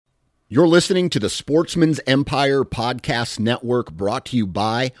You're listening to the Sportsman's Empire Podcast Network, brought to you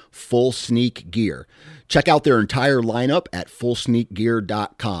by Full Sneak Gear. Check out their entire lineup at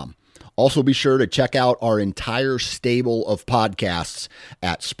fullsneakgear.com. Also be sure to check out our entire stable of podcasts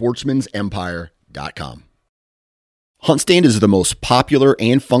at sportsmansempire.com. HuntStand is the most popular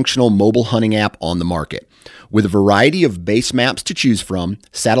and functional mobile hunting app on the market. With a variety of base maps to choose from,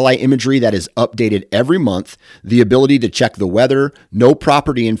 satellite imagery that is updated every month, the ability to check the weather, know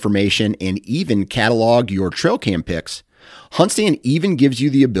property information, and even catalog your trail cam pics, HuntStand even gives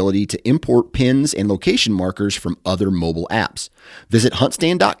you the ability to import pins and location markers from other mobile apps. Visit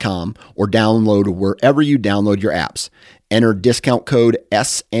huntstand.com or download wherever you download your apps. Enter discount code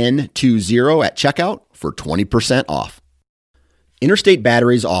SN20 at checkout for 20% off. Interstate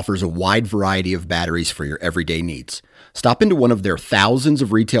Batteries offers a wide variety of batteries for your everyday needs. Stop into one of their thousands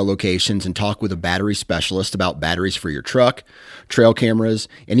of retail locations and talk with a battery specialist about batteries for your truck, trail cameras,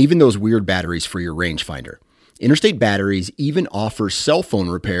 and even those weird batteries for your rangefinder. Interstate Batteries even offers cell phone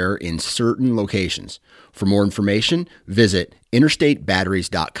repair in certain locations. For more information, visit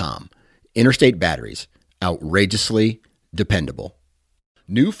interstatebatteries.com. Interstate Batteries, outrageously dependable.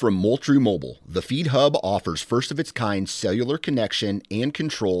 New from Moultrie Mobile, the Feed Hub offers first-of-its-kind cellular connection and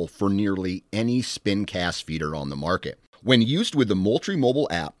control for nearly any spin cast feeder on the market. When used with the Moultrie Mobile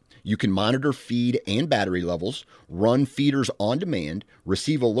app, you can monitor feed and battery levels, run feeders on demand,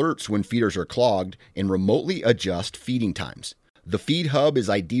 receive alerts when feeders are clogged, and remotely adjust feeding times. The Feed Hub is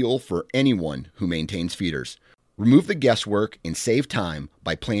ideal for anyone who maintains feeders. Remove the guesswork and save time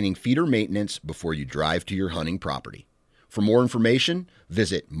by planning feeder maintenance before you drive to your hunting property. For more information,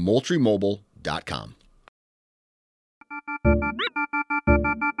 visit moultriemobile.com.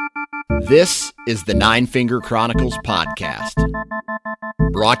 This is the Nine Finger Chronicles podcast,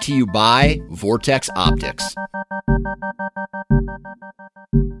 brought to you by Vortex Optics.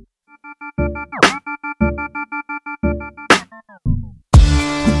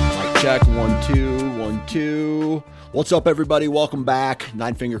 Mic check, 1 2 1 2. What's up, everybody? Welcome back,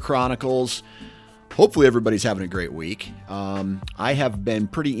 Nine Finger Chronicles. Hopefully everybody's having a great week. I have been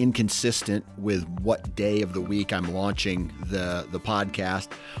pretty inconsistent with what day of the week I'm launching the podcast,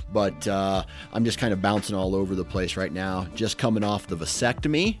 but I'm just kind of bouncing all over the place right now. Just coming off the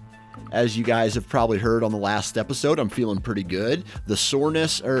vasectomy. As you guys have probably heard on the last episode, I'm feeling pretty good. The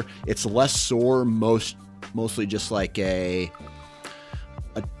soreness, or it's less sore, mostly just like a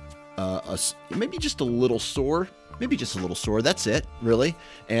maybe just a little sore. Maybe just a little sore. That's it, really.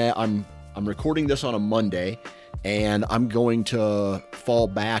 And I'm recording this on a Monday, and I'm going to fall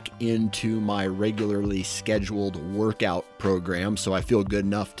back into my regularly scheduled workout program, so I feel good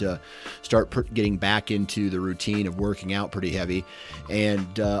enough to start getting back into the routine of working out pretty heavy.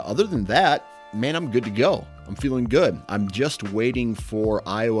 And other than that, man, I'm good to go. I'm feeling good. I'm just waiting for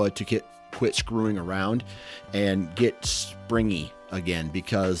Iowa to quit screwing around and get springy again,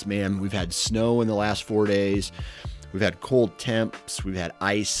 because, man, we've had snow in the last 4 days. We've had cold temps, we've had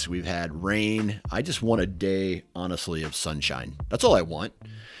ice, we've had rain. I just want a day, honestly, of sunshine. That's all I want.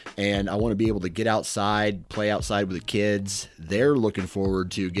 And I want to be able to get outside, play outside with the kids. They're looking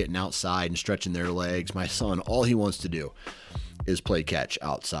forward to getting outside and stretching their legs. My son, all he wants to do is play catch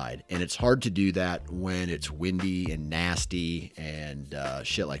outside. And it's hard to do that when it's windy and nasty and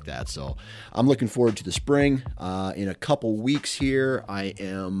shit like that. So I'm looking forward to the spring. In a couple weeks here, I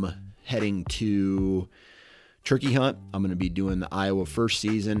am heading to turkey hunt. I'm going to be doing the Iowa first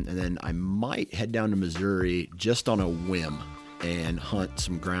season, and then I might head down to Missouri just on a whim and hunt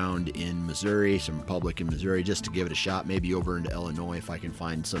some ground in Missouri, some public in Missouri, just to give it a shot. Maybe over into Illinois if I can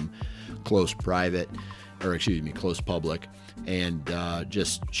find some close public, and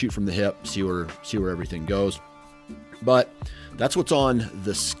just shoot from the hip, see where everything goes. But that's what's on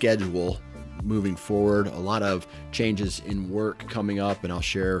the schedule moving forward. A lot of changes in work coming up, and I'll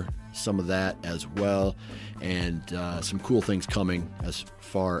share some of that as well, and some cool things coming as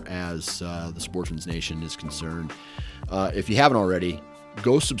far as the Sportsman's Nation is concerned. If you haven't already,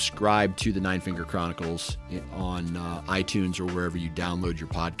 go subscribe to the Nine Finger Chronicles on iTunes or wherever you download your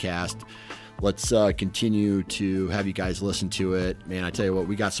podcast. Let's continue to have you guys listen to it. Man, I tell you what,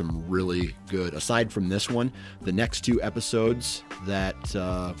 we got some really good, aside from this one, the next two episodes that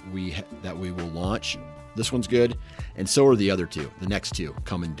we will launch. This one's good, and so are the other two, the next two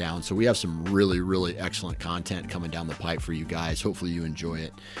coming down. So we have some really, really excellent content coming down the pipe for you guys. Hopefully you enjoy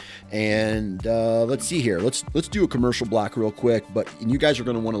it. And let's see here. Let's do a commercial block real quick. But you guys are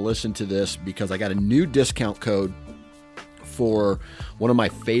going to want to listen to this because I got a new discount code for one of my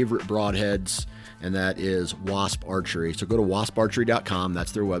favorite broadheads, and that is Wasp Archery. So go to wasparchery.com.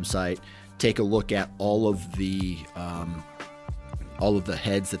 That's their website. Take a look at all of the all of the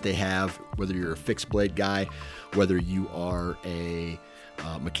heads that they have, whether you're a fixed blade guy, whether you are a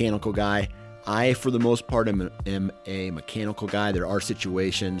mechanical guy. I, for the most part, am a mechanical guy. There are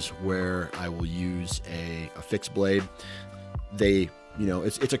situations where I will use a fixed blade.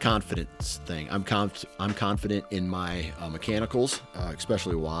 It's a confidence thing. I'm confident in my mechanicals,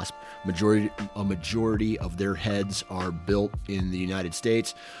 especially Wasp. A majority of their heads are built in the United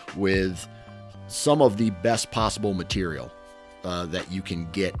States with some of the best possible material that you can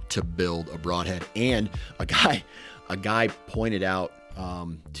get to build a broadhead. And a guy pointed out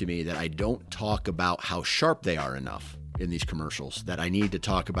to me that I don't talk about how sharp they are enough in these commercials, that I need to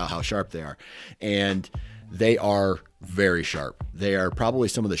talk about how sharp they are. And they are very sharp. They are probably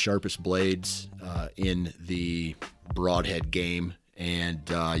some of the sharpest blades in the broadhead game. And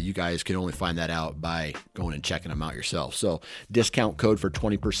you guys can only find that out by going and checking them out yourself. So discount code for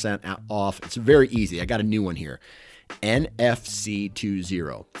 20% off. It's very easy. I got a new one here.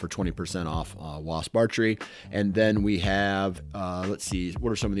 NFC20 for 20% off Wasp Archery. And then we have, let's see, what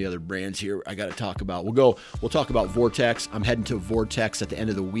are some of the other brands here I got to talk about? We'll talk about Vortex. I'm heading to Vortex at the end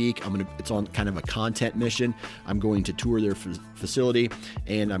of the week. It's on kind of a content mission. I'm going to tour their facility,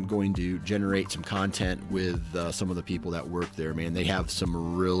 and I'm going to generate some content with some of the people that work there, man. They have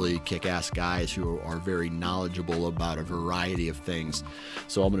some really kick-ass guys who are very knowledgeable about a variety of things.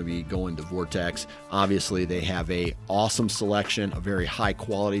 So I'm going to be going to Vortex. Obviously, they have a awesome selection, a very high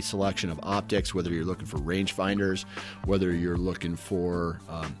quality selection of optics, whether you're looking for rangefinders, whether you're looking for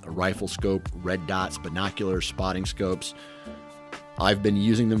a rifle scope, red dots, binoculars, spotting scopes. I've been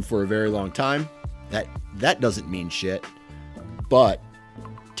using them for a very long time. That doesn't mean shit, but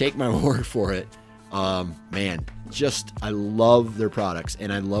take my word for it. Man, I love their products,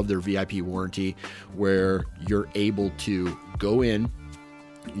 and I love their VIP warranty, where you're able to go in,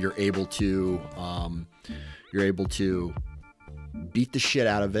 you're able to beat the shit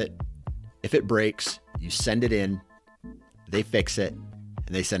out of it. If it breaks, you send it in, they fix it,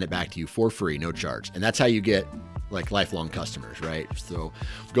 and they send it back to you for free, no charge. And that's how you get like lifelong customers, right? So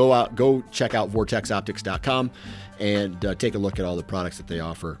go check out vortexoptics.com and take a look at all the products that they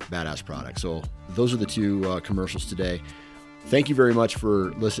offer. Badass products. So those are the two commercials today. Thank you very much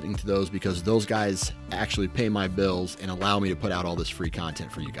for listening to those, because those guys actually pay my bills and allow me to put out all this free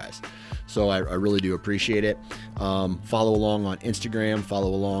content for you guys. So I really do appreciate it. Follow along on Instagram, follow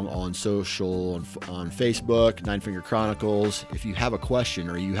along on social, on Facebook, Nine Finger Chronicles. If you have a question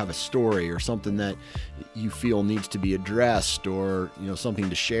or you have a story or something that you feel needs to be addressed, or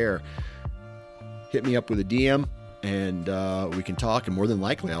something to share, hit me up with a DM and we can talk. And more than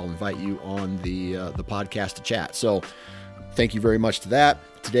likely, I'll invite you on the podcast to chat. So thank you very much to that.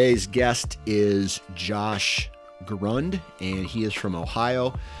 Today's guest is Josh Grund, and he is from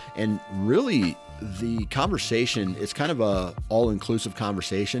Ohio. And really, the conversation, it's kind of a all-inclusive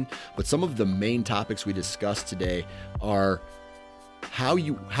conversation, but some of the main topics we discussed today are how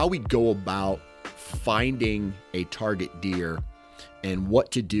we go about finding a target deer, and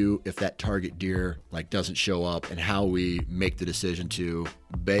what to do if that target deer doesn't show up, and how we make the decision to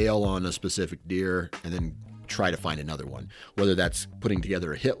bail on a specific deer and then try to find another one, whether that's putting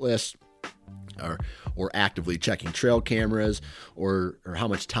together a hit list, or actively checking trail cameras, or how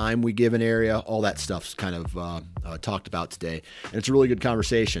much time we give an area. All that stuff's kind of talked about today, and it's a really good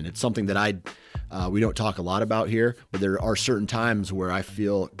conversation. It's something that we don't talk a lot about here, but there are certain times where I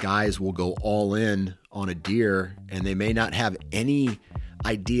feel guys will go all in on a deer, and they may not have any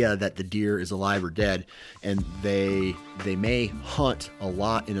idea that the deer is alive or dead, and they may hunt a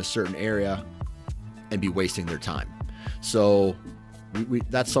lot in a certain area and be wasting their time. So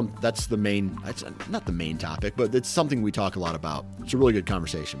that's the main, it's not the main topic, but it's something we talk a lot about. It's a really good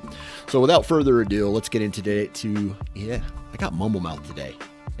conversation. So without further ado, let's get into I got mumble mouth today,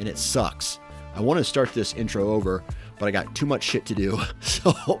 and it sucks. I want to start this intro over, but I got too much shit to do.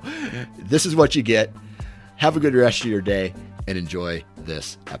 So this is what you get. Have a good rest of your day and enjoy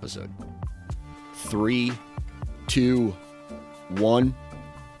this episode. 3, 2, 1.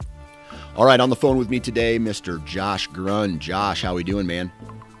 All right, on the phone with me today, Mr. Josh Grund. Josh, how we doing, man?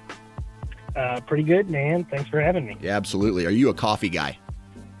 Pretty good, man. Thanks for having me. Yeah, absolutely. Are you a coffee guy?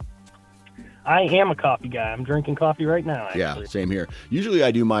 I am a coffee guy. I'm drinking coffee right now, actually. Yeah, same here. Usually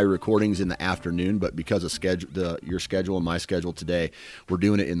I do my recordings in the afternoon, but because of your schedule and my schedule today, we're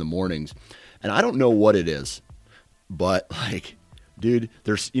doing it in the mornings. And I don't know what it is, but dude,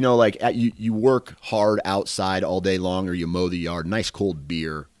 there's, you work hard outside all day long, or you mow the yard, nice cold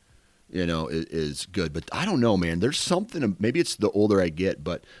beer, is good. But I don't know, man. There's something, maybe it's the older I get,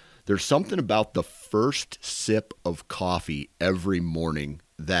 but there's something about the first sip of coffee every morning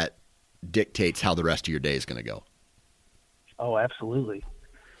that dictates how the rest of your day is going to go. Oh, absolutely.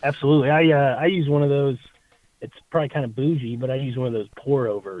 Absolutely. I use one of those. It's probably kind of bougie, but I use one of those pour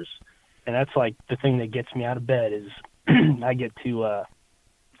overs. And that's like the thing that gets me out of bed is I get to,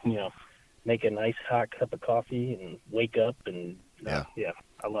 make a nice hot cup of coffee and wake up and yeah,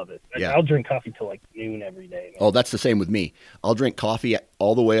 I love it. Yeah. I'll drink coffee till like noon every day. Man. Oh, that's the same with me. I'll drink coffee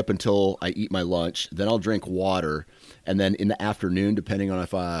all the way up until I eat my lunch. Then I'll drink water. And then in the afternoon, depending on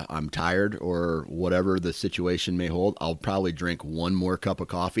if I'm tired or whatever the situation may hold, I'll probably drink one more cup of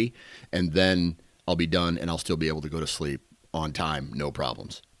coffee. And then I'll be done and I'll still be able to go to sleep on time. No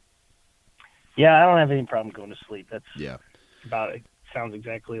problems. Yeah, I don't have any problem going to sleep. That's Yeah. Sounds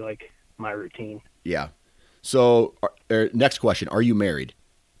exactly like my routine. Yeah. So next question. Are you married?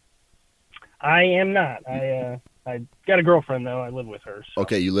 I am not. I got a girlfriend though. I live with her. So.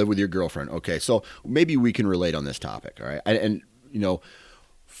 Okay, you live with your girlfriend. Okay, so maybe we can relate on this topic. All right, and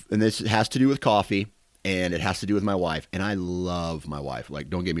this has to do with coffee, and it has to do with my wife. And I love my wife. Like,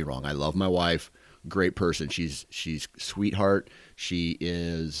 don't get me wrong, I love my wife. Great person. She's sweetheart. She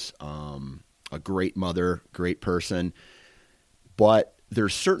is a great mother, great person. But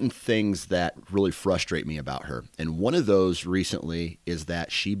there's certain things that really frustrate me about her. And one of those recently is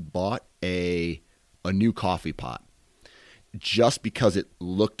that she bought a new coffee pot just because it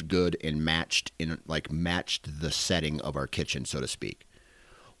looked good and matched the setting of our kitchen, so to speak.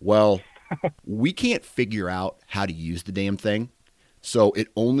 Well, we can't figure out how to use the damn thing. So it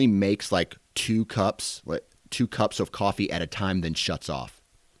only makes like two cups of coffee at a time, then shuts off.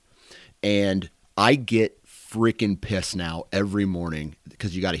 And I get freaking pissed now every morning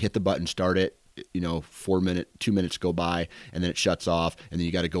because you got to hit the button, start it, 2 minutes go by and then it shuts off and then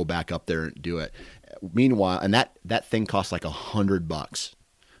you got to go back up there and do it. Meanwhile, and that thing costs like $100.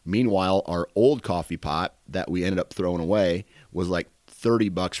 Meanwhile, our old coffee pot that we ended up throwing away was like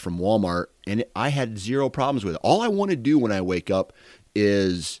 $30 from Walmart, and I had zero problems with it. All I want to do when I wake up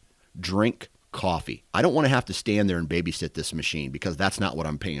is drink coffee. I don't want to have to stand there and babysit this machine because that's not what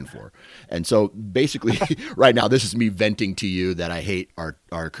I'm paying for. And so basically right now, this is me venting to you that I hate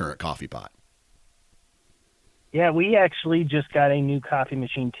our current coffee pot. Yeah, we actually just got a new coffee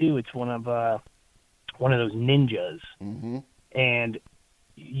machine too. It's one of those Ninjas, and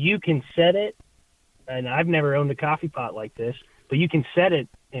you can set it. And I've never owned a coffee pot like this, but you can set it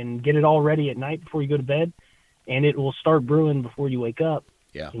and get it all ready at night before you go to bed, and it will start brewing before you wake up.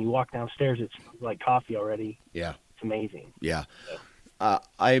 Yeah. And you walk downstairs, it's like coffee already. Yeah. It's amazing. Yeah. I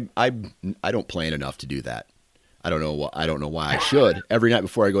don't plan enough to do that. I don't know why I should. Every night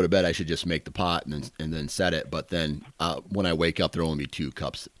before I go to bed, I should just make the pot and then set it. But then when I wake up, there'll only be 2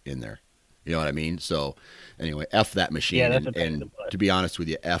 cups in there. You know what I mean? So anyway, F that machine. Yeah, that's and to be honest with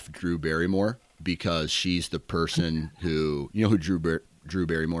you, F Drew Barrymore, because she's the person who, who Drew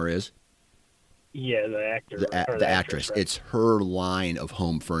Barrymore is? Yeah, the actor. The actress. Right? It's her line of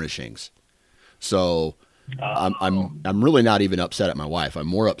home furnishings. So I'm really not even upset at my wife. I'm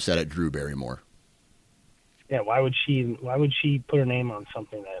more upset at Drew Barrymore. Yeah, why would she put her name on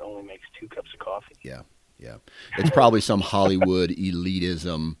something that only makes 2 cups of coffee? Yeah. It's probably some Hollywood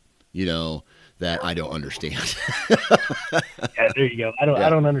elitism, that I don't understand. Yeah, there you go. I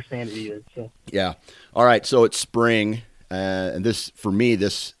don't understand it either. So. Yeah. All right. So it's spring, and this for me,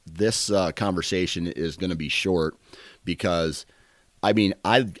 this conversation is going to be short because, I mean,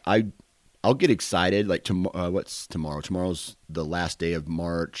 I'll get excited. Like what's tomorrow? Tomorrow's the last day of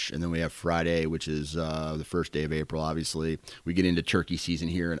March, and then we have Friday, which is the first day of April. Obviously, we get into turkey season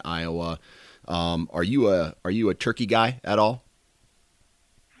here in Iowa. Are you a turkey guy at all?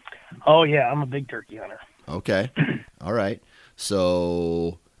 Oh yeah, I'm a big turkey hunter. Okay, all right.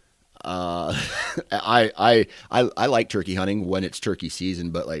 So, I like turkey hunting when it's turkey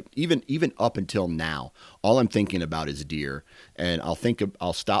season, but like even up until now, all I'm thinking about is deer, and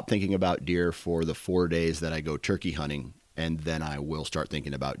I'll stop thinking about deer for the 4 days that I go turkey hunting, and then I will start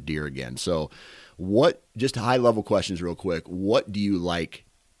thinking about deer again. So, just high level questions, real quick. What do you like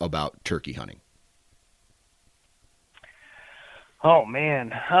about turkey hunting? Oh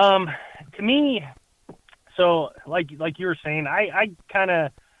man, to me, so like you were saying, I kind of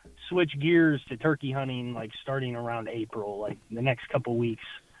switch gears to turkey hunting like starting around April, like the next couple weeks.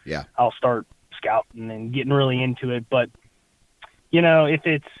 Yeah, I'll start scouting and getting really into it. But if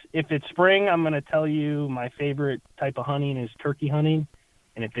it's spring, I'm gonna tell you my favorite type of hunting is turkey hunting,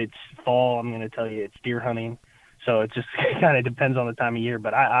 and if it's fall, I'm gonna tell you it's deer hunting. So it just kind of depends on the time of year.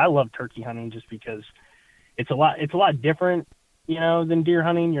 But I love turkey hunting just because it's a lot different. Than deer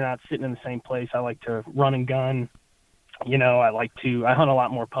hunting. You're not sitting in the same place. I like to run and gun. I hunt a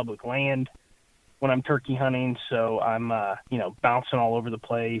lot more public land when I'm turkey hunting. So I'm, bouncing all over the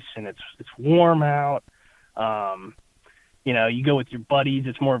place and it's warm out. you go with your buddies.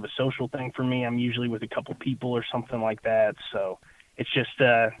 It's more of a social thing for me. I'm usually with a couple people or something like that. So it's just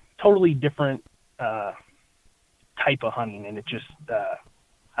a totally different type of hunting. And it just,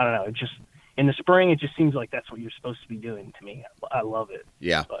 I don't know, it just, in the spring, it just seems like that's what you're supposed to be doing to me. I love it.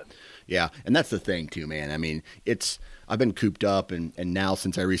 Yeah. But. Yeah. And that's the thing too, man. I mean, I've been cooped up and now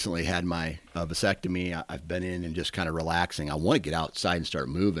since I recently had my vasectomy, I've been in and just kind of relaxing. I want to get outside and start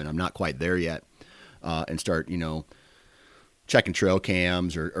moving. I'm not quite there yet. And start, checking trail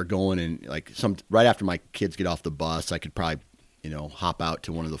cams or going and like right after my kids get off the bus, I could probably, hop out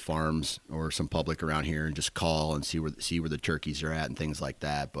to one of the farms or some public around here and just call and see where the turkeys are at and things like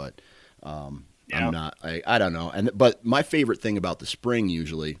that. But, I don't know. But my favorite thing about the spring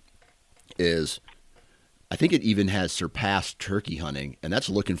usually is I think it even has surpassed turkey hunting, and that's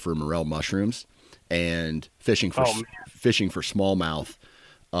looking for morel mushrooms and fishing for smallmouth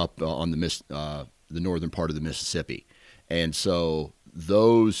up on the northern part of the Mississippi. And so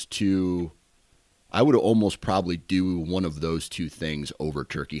those two, I would almost probably do one of those two things over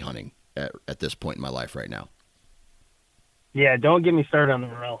turkey hunting at this point in my life right now. Yeah, don't get me started on the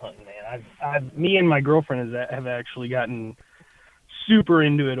morel hunting, man. Me and my girlfriend have actually gotten super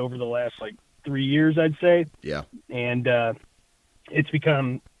into it over the last 3 years, I'd say. Yeah. And it's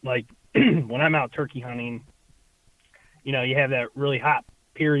become like when I'm out turkey hunting, you have that really hot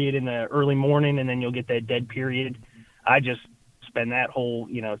period in the early morning, and then you'll get that dead period. I just spend that whole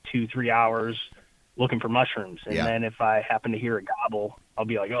 2-3 hours looking for mushrooms, and then if I happen to hear a gobble, I'll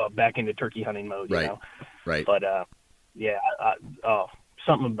be like, back into turkey hunting mode. Right. But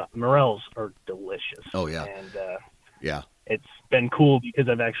something about morels are delicious. Oh yeah. And it's been cool because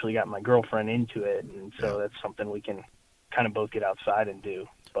I've actually got my girlfriend into it, and so that's something we can kind of both get outside and do.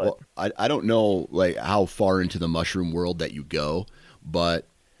 But well, I don't know how far into the mushroom world that you go, but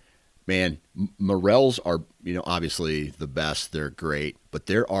man, morels are, obviously the best. They're great, but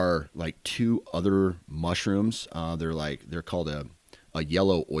there are two other mushrooms. They're called a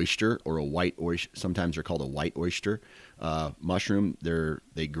yellow oyster or a white oyster. Sometimes they're called a white oyster mushroom.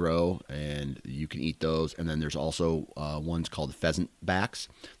 They grow and you can eat those. And then there's also ones called pheasant backs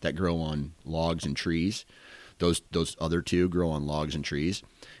that grow on logs and trees. Those other two grow on logs and trees.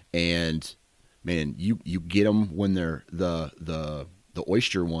 And man, you get them when they're the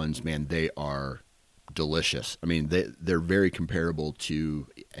oyster ones, man, they are delicious. I mean, they're very comparable to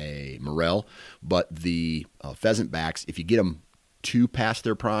a morel, but the pheasant backs, if you get them too past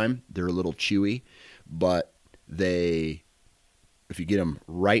their prime, they're a little chewy, but if you get them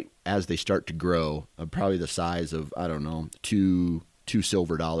right as they start to grow, probably the size of, I don't know, two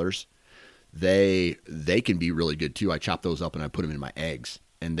silver dollars, they can be really good too. I chop those up and I put them in my eggs,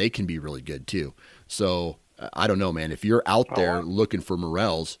 and they can be really good too. So I don't know, man. If you're out there looking for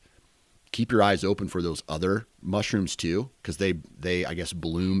morels, keep your eyes open for those other mushrooms too, because they I guess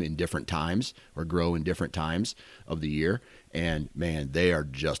bloom in different times or grow in different times of the year, and man, they are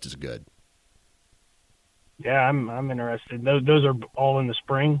just as good. Yeah, I'm interested. Those are all in the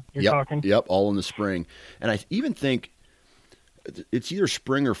spring. You're talking? Yep, all in the spring, and I even think it's either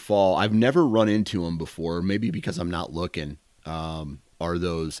spring or fall. I've never run into them before, maybe because I'm not looking. Are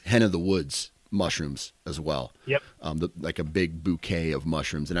those hen of the woods mushrooms as well? Yep. Like a big bouquet of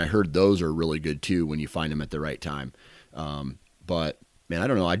mushrooms, and I heard those are really good too when you find them at the right time. But man, I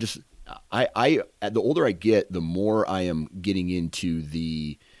don't know. I the older I get, the more I am getting into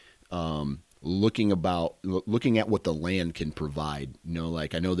the looking at what the land can provide.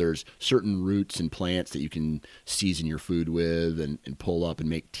 I know there's certain roots and plants that you can season your food with and pull up and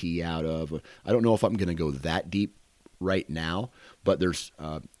make tea out of. I don't know if I'm going to go that deep right now, but there's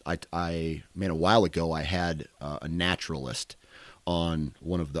a while ago I had a naturalist on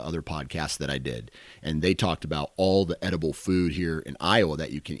one of the other podcasts that I did, and they talked about all the edible food here in Iowa that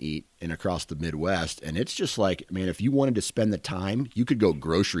you can eat and across the Midwest, and it's just like, man, if you wanted to spend the time, you could go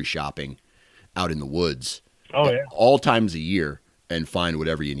grocery shopping out in the woods all times a year and find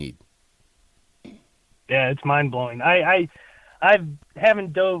whatever you need. Yeah, it's mind blowing. I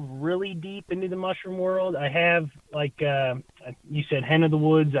haven't dove really deep into the mushroom world. I have, you said, hen of the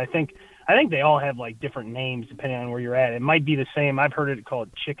woods. I think they all have different names depending on where you're at. It might be the same. I've heard it called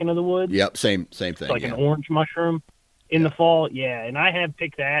chicken of the woods. Yep, same thing. It's like an orange mushroom in the fall. Yeah, and I have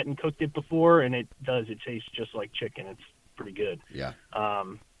picked that and cooked it before, and it tastes just like chicken. It's pretty good. Yeah.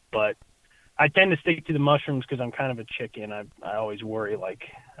 But I tend to stick to the mushrooms because I'm kind of a chicken. I always worry,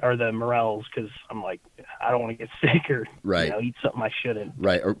 or the morels, because I'm like, I don't want to get sick or eat something I shouldn't.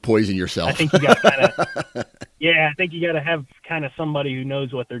 Right, or poison yourself. I think you got to have kind of somebody who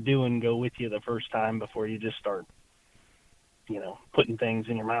knows what they're doing go with you the first time before you just start, putting things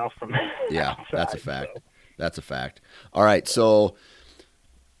in your mouth from Yeah, outside, that's a fact. So. That's a fact. All right. So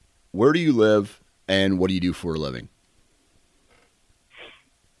where do you live and what do you do for a living?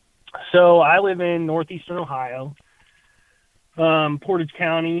 So I live in northeastern Ohio, Portage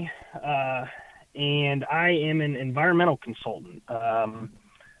County, and I am an environmental consultant.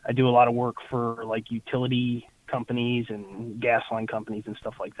 I do a lot of work for like utility companies and gas line companies and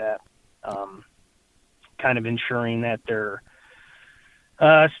stuff like that, kind of ensuring that they're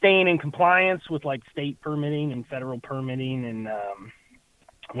staying in compliance with like state permitting and federal permitting, and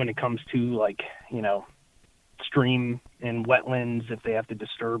when it comes to like, stream and wetlands, if they have to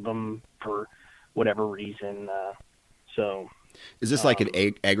disturb them for whatever reason. So is this like an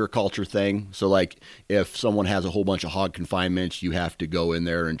agriculture thing? So like if someone has a whole bunch of hog confinements, you have to go in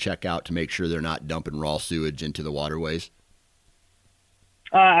there and check out to make sure they're not dumping raw sewage into the waterways?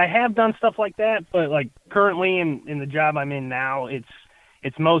 I have done stuff like that, but like currently in the job I'm in now,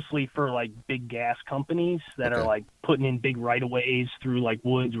 it's mostly for like big gas companies that are like putting in big right of ways through like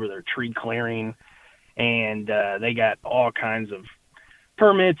woods where they're tree clearing, and they got all kinds of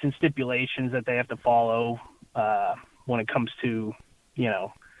permits and stipulations that they have to follow when it comes to,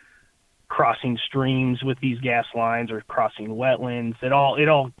 crossing streams with these gas lines or crossing wetlands. It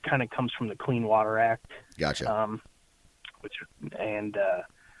all kind of comes from the Clean Water Act. Gotcha.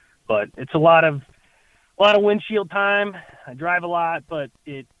 But it's a lot of windshield time. I drive a lot, but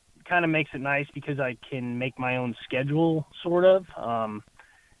it kind of makes it nice because I can make my own schedule sort of,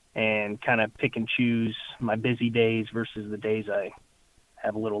 and kind of pick and choose my busy days versus the days I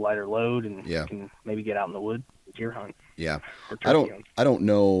have a little lighter load and can maybe get out in the woods, deer hunt. Yeah. I don't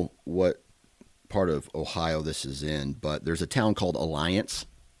know what part of Ohio this is in, but there's a town called Alliance,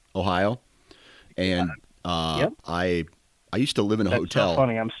 Ohio. And I used to live in a hotel. So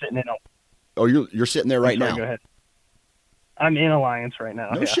funny. I'm sitting in Oh, you're sitting there right now. Go ahead. I'm in Alliance right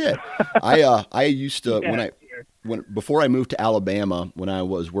now. No shit. I used to before I moved to Alabama, when I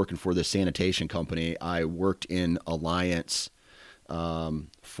was working for this sanitation company, I worked in Alliance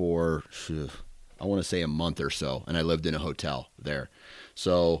for I want to say a month or so, and I lived in a hotel there.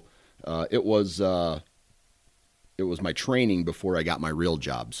 So it was my training before I got my real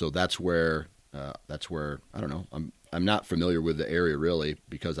job. So that's where I don't know. I'm not familiar with the area really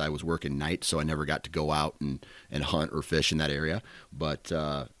because I was working nights, so I never got to go out and hunt or fish in that area. But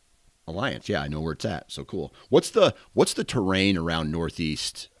Alliance, I know where it's at. So cool. What's the terrain around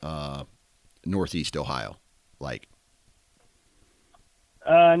northeast Ohio like?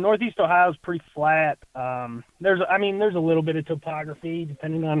 Northeast Ohio is pretty flat. There's a little bit of topography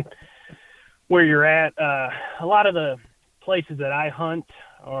depending on where you're at. A lot of the places that I hunt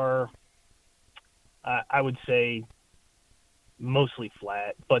are, I would say, mostly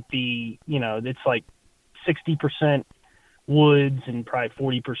flat, but it's like 60% woods and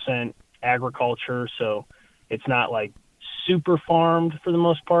probably 40% agriculture. So it's not like super farmed for the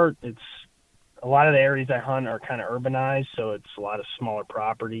most part. It's a lot of the areas I hunt are kind of urbanized, so it's a lot of smaller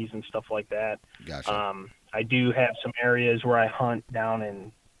properties and stuff like that. Gotcha. I do have some areas where I hunt down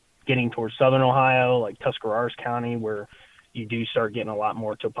in getting towards southern Ohio, like Tuscarawas County, where you do start getting a lot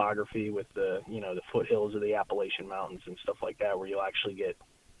more topography with the foothills of the Appalachian Mountains and stuff like that, where you'll actually get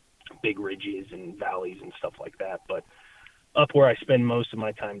big ridges and valleys and stuff like that. But up where I spend most of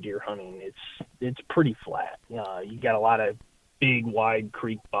my time deer hunting, it's pretty flat. You got a lot of big, wide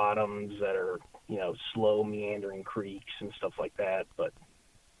creek bottoms that are, slow meandering creeks and stuff like that. But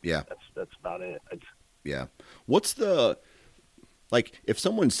that's about it. What's like if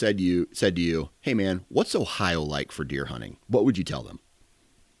someone said to you, "Hey man, what's Ohio like for deer hunting?" What would you tell them?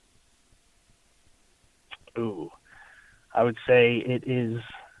 Ooh, I would say it is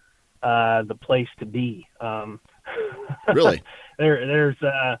the place to be. Really? There's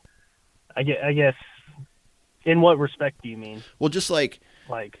I guess. In what respect do you mean? Well, just like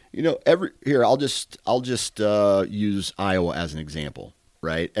I'll just use Iowa as an example,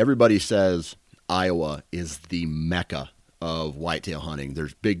 right? Everybody says Iowa is the mecca of whitetail hunting.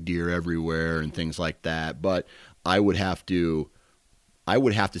 There's big deer everywhere and things like that. But I would have to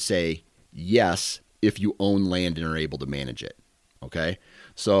say yes if you own land and are able to manage it. Okay?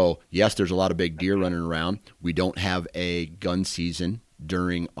 So yes, there's a lot of big deer running around. We don't have a gun season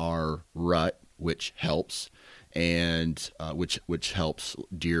during our rut, which helps, and which helps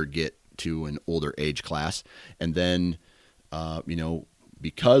deer get to an older age class. And then,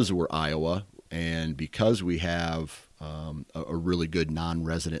 because we're Iowa and because we have a really good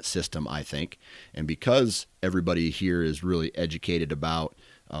non-resident system, I think, and because everybody here is really educated about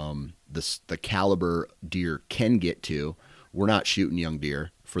the caliber deer can get to, we're not shooting young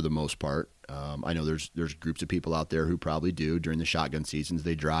deer for the most part. I know there's groups of people out there who probably do during the shotgun seasons.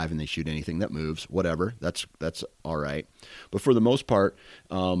 They drive and they shoot anything that moves, whatever. That's all right. But for the most part,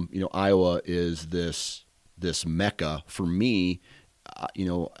 Iowa is this mecca for me.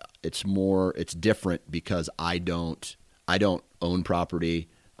 It's different because I don't own property.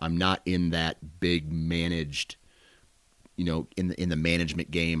 I'm not in that big managed, in the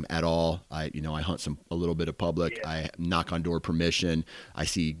management game at all. I hunt a little bit of public. Yeah. I knock on door permission. I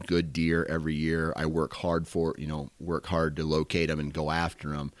see good deer every year. I work hard to locate them and go after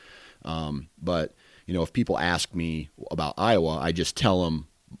them. But if people ask me about Iowa, I just tell them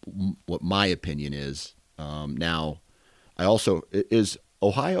what my opinion is. Now, is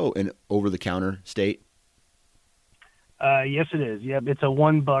Ohio an over-the-counter state? Yes, it is. Yep, it's a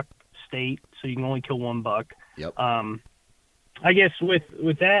 $1 state, so you can only kill $1. Yep. I guess with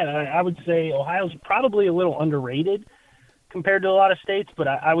that, I would say Ohio's probably a little underrated compared to a lot of states, but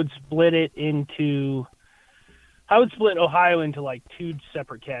I would split Ohio into like two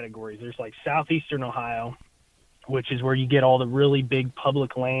separate categories. There's like southeastern Ohio, which is where you get all the really big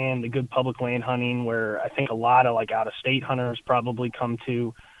public land, the good public land hunting, where I think a lot of like out-of-state hunters probably come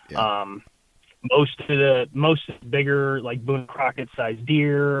to. Yeah. Most of the bigger like Boone Crockett sized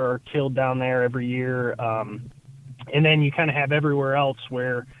deer are killed down there every year. And then you kind of have everywhere else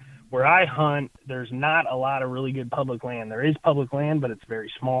where I hunt, there's not a lot of really good public land. There is public land, but it's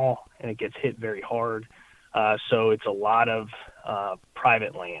very small and it gets hit very hard. So it's a lot of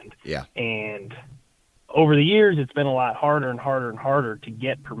private land. Yeah. And over the years, it's been a lot harder and harder and harder to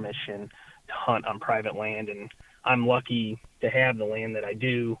get permission to hunt on private land. And I'm lucky to have the land that I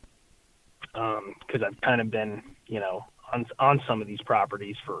do, because I've kind of been, on some of these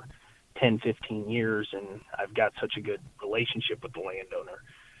properties for 10, 15 years, and I've got such a good relationship with the landowner.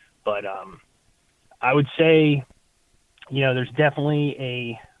 But I would say, there's definitely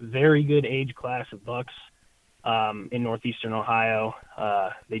a very good age class of bucks in northeastern Ohio.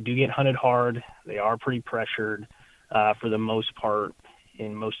 They do get hunted hard. They are pretty pressured for the most part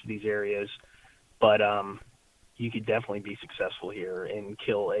in most of these areas. But you could definitely be successful here and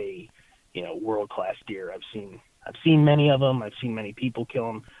kill a world-class deer. I've seen many of them. I've seen many people kill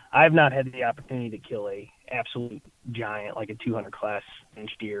them. I have not had the opportunity to kill a absolute giant, like a 200 class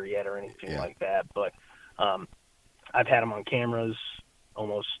inch deer yet or anything like that. But I've had them on cameras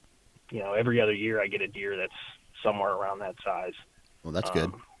almost, every other year I get a deer that's somewhere around that size. Well, that's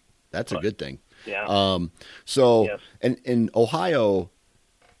good. That's a good thing. Yeah. Yes. And in Ohio,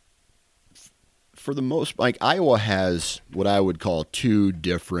 for the most, like Iowa has what I would call two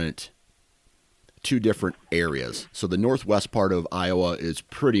different areas. So the northwest part of Iowa is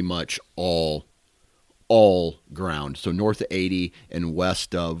pretty much all ground. So north of 80 and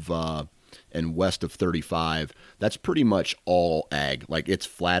west of 35, that's pretty much all ag. Like it's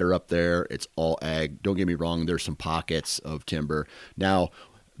flatter up there. It's all ag. Don't get me wrong. There's some pockets of timber. Now,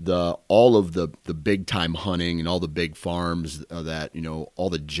 all of the big time hunting and all the big farms that, all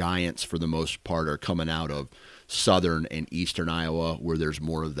the giants for the most part are coming out of southern and eastern Iowa, where there's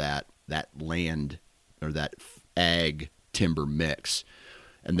more of that land or that ag timber mix.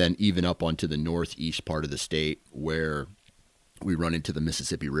 And then even up onto the northeast part of the state where we run into the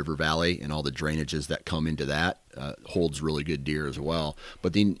Mississippi River Valley and all the drainages that come into that holds really good deer as well.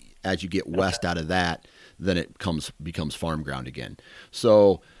 But then as you get west out of that, then it becomes farm ground again.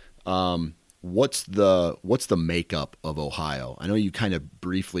 So what's the makeup of Ohio? I know you kind of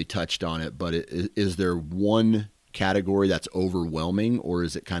briefly touched on it, but is there one category that's overwhelming, or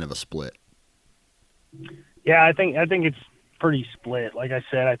is it kind of a split? Yeah, I think it's pretty split. Like I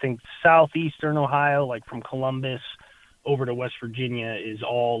said, I think southeastern Ohio, like from Columbus over to West Virginia, is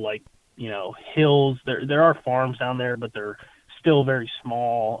all like, hills. There are farms down there, but they're still very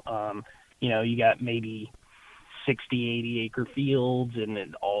small. You got maybe 60, 80 acre fields and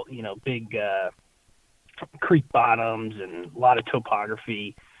then all, big creek bottoms and a lot of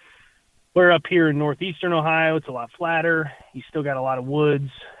topography. Where up here in northeastern Ohio, it's a lot flatter. You still got a lot of woods.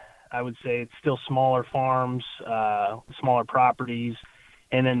 I would say it's still smaller farms, smaller properties.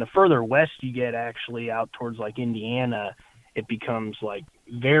 And then the further west you get, actually out towards like Indiana, it becomes like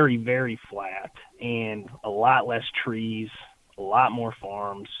very, very flat and a lot less trees, a lot more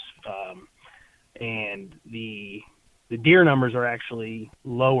farms. And the deer numbers are actually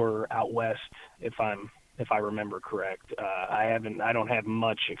lower out west, if I remember correct. I don't have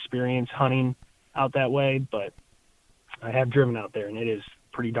much experience hunting out that way, but I have driven out there, and it is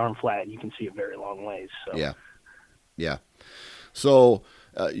pretty darn flat. You can see a very long ways. So. Yeah. So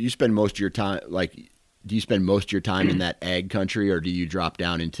you spend most of your time, do you spend most of your time in that ag country, or do you drop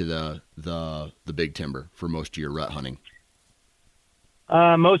down into the big timber for most of your rut hunting?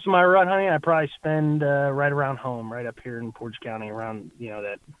 Most of my rut hunting, I probably spend right around home, right up here in Portage County, around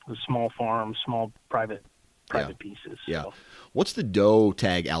the small farms, small private pieces. Yeah. So. What's the doe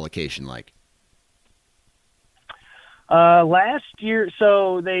tag allocation like? Last year,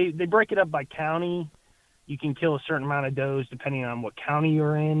 so they break it up by county. You can kill a certain amount of does depending on what county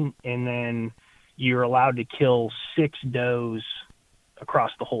you're in, and then you're allowed to kill 6 does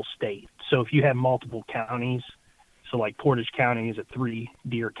across the whole state. So if you have multiple counties, so like Portage County is a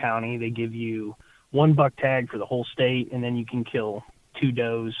 3-deer county, they give you 1 buck tag for the whole state, and then you can kill 2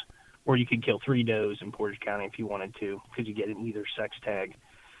 does, or you could kill 3 does in Portage County if you wanted to, because you get an either sex tag.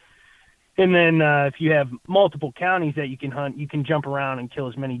 And then if you have multiple counties that you can hunt, you can jump around and kill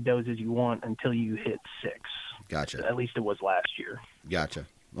as many does as you want until you hit 6. Gotcha. At least it was last year. Gotcha.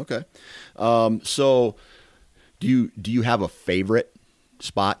 Okay. So do you have a favorite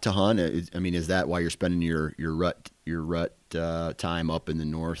spot to hunt? I mean, is that why you're spending your rut time up in the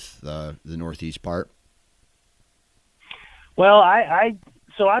northeast part? Well, I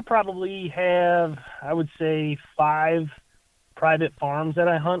probably have, I would say, 5 private farms that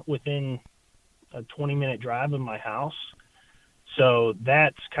I hunt within a 20-minute drive of my house. So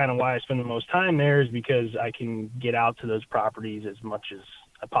that's kind of why I spend the most time there, is because I can get out to those properties as much as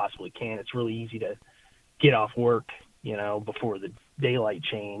I possibly can. It's really easy to get off work, before the daylight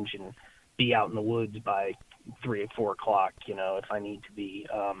change and be out in the woods by 3 or 4 o'clock, if I need to be.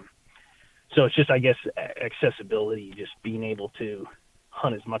 So it's just, I guess, accessibility, just being able to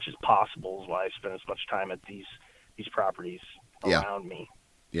hunt as much as possible is why I spend as much time at these properties around me.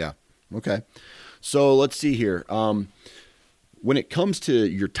 Yeah. Okay. So let's see here. When it comes to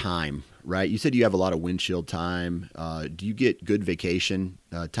your time, right? You said you have a lot of windshield time. Do you get good vacation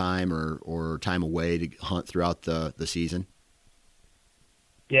time or time away to hunt throughout the season?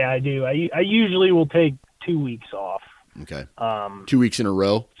 Yeah, I do. I usually will take 2 weeks off. Okay. 2 weeks in a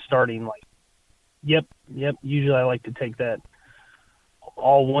row? Starting Yep. Usually I like to take that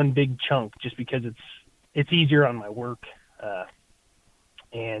all one big chunk, just because it's easier on my work.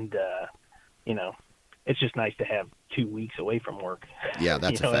 And it's just nice to have 2 weeks away from work. Yeah,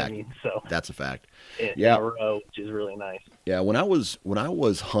 that's a fact. What I mean? So that's a fact. In a row, which is really nice. Yeah, when I was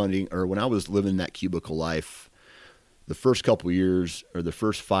hunting, or when I was living that cubicle life, the first couple of years, or the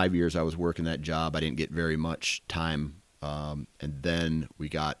first 5 years I was working that job, I didn't get very much time. And then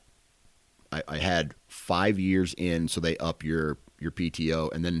I had 5 years in, so they up your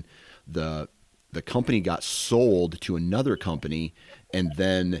PTO, and then the company got sold to another company, and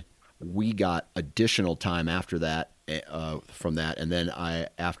then we got additional time after that from that, and then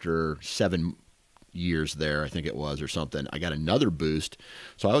after 7 years there, I think it was, or something, I got another boost.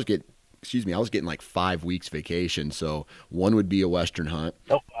 So I was getting like 5 weeks vacation. So 1 would be a Western hunt.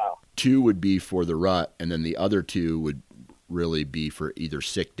 Oh, wow. 2 would be for the rut, and then the other 2 would really be for either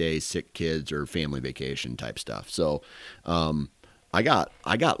sick days, sick kids, or family vacation type stuff. So I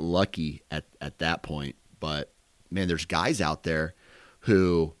got lucky at that point. But man, there's guys out there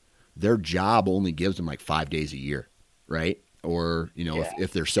who their job only gives them like 5 days a year, right? Or,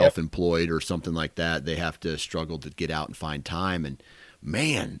 if they're self-employed or something like that, they have to struggle to get out and find time. And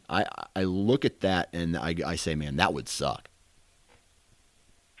man, I look at that and I say, man, that would suck.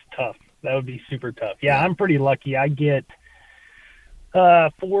 Tough. That would be super tough. Yeah. I'm pretty lucky. I get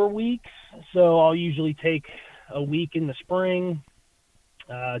 4 weeks. So I'll usually take a week in the spring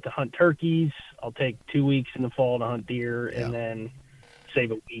to hunt turkeys. I'll take 2 weeks in the fall to hunt deer, and then save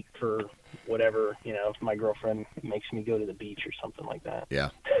a week for whatever, if my girlfriend makes me go to the beach or something like that. Yeah,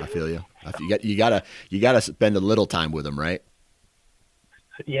 I feel you. You gotta spend a little time with them, right?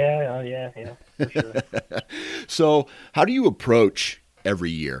 Yeah, for sure. So how do you approach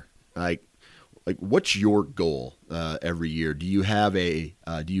every year? Like what's your goal every year? Do you have do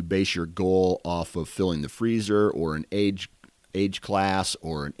you base your goal off of filling the freezer, or an age class,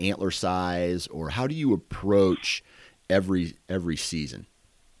 or an antler size, or how do you approach every season?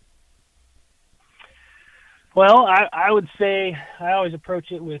 Well, I would say I always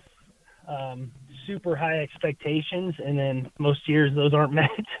approach it with super high expectations, and then most years those aren't met.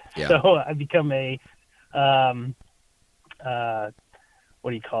 Yeah. So I become a what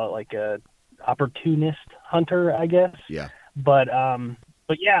do you call it, like a opportunist hunter, I guess. Yeah. But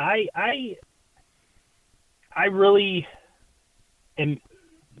yeah, I really am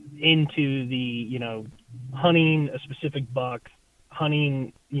into the, hunting a specific buck,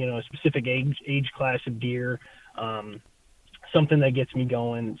 hunting, a specific age class of deer, something that gets me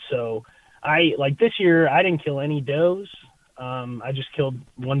going. So like this year, I didn't kill any does. I just killed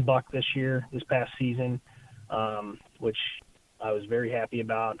 1 buck this past season, which I was very happy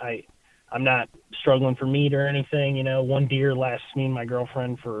about. I I'm not struggling for meat or anything. You know, one deer lasts me and my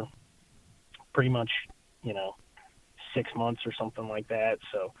girlfriend for pretty much, 6 months or something like that.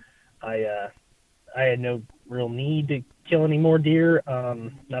 So I had no real need to kill any more deer.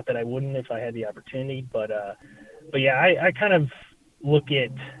 Not that I wouldn't if I had the opportunity, but yeah, I kind of look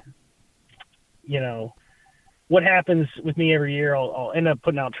at, what happens with me every year. I'll end up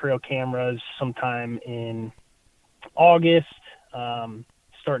putting out trail cameras sometime in August,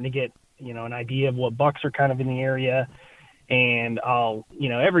 starting to get, an idea of what bucks are kind of in the area. And I'll,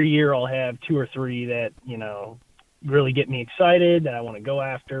 every year I'll have 2 or 3 that, really get me excited that I want to go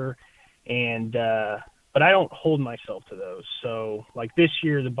after. And, but I don't hold myself to those. So like this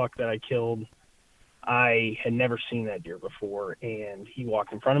year, the buck that I killed, I had never seen that deer before. And he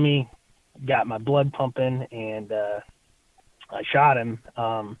walked in front of me, got my blood pumping, and, I shot him.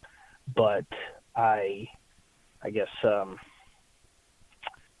 But I guess, how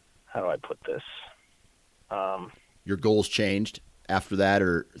do I put this? Your goals changed after that,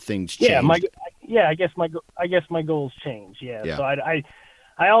 or things changed? I guess my goals change. Yeah. So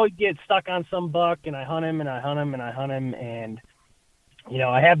I always get stuck on some buck, and I hunt him and I hunt him and I hunt him. And,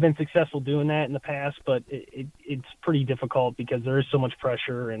 I have been successful doing that in the past, but it's pretty difficult because there is so much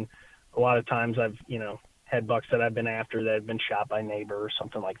pressure. And a lot of times I've, had bucks that I've been after that have been shot by neighbor or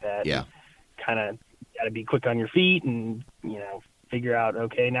something like that. Yeah. Kind of got to be quick on your feet and, figure out,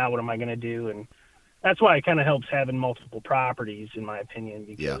 okay, now what am I going to do? And that's why it kind of helps having multiple properties, in my opinion,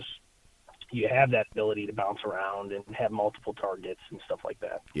 because you have that ability to bounce around and have multiple targets and stuff like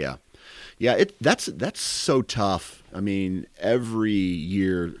that. Yeah. Yeah. That's so tough. I mean, every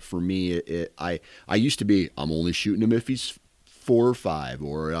year for me, I used to be, I'm only shooting him if he's 4 or 5,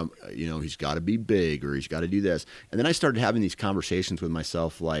 or, he's got to be big, or he's got to do this. And then I started having these conversations with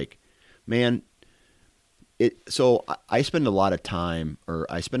myself, like, man, so I spend a lot of time, or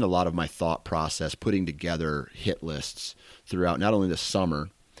I spend a lot of my thought process putting together hit lists throughout not only the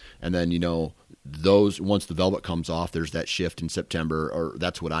summer, and then, those, once the velvet comes off, there's that shift in September, or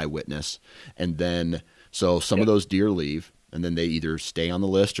that's what I witness. And then, so some of those deer leave, and then they either stay on the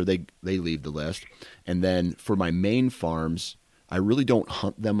list or they leave the list. And then for my main farms, I really don't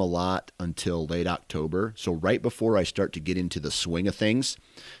hunt them a lot until late October. So right before I start to get into the swing of things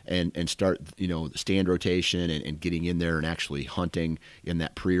and start, the stand rotation and getting in there and actually hunting in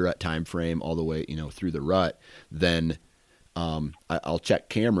that pre-rut time frame all the way, through the rut, then I'll check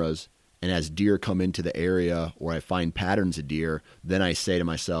cameras. And as deer come into the area, or I find patterns of deer, then I say to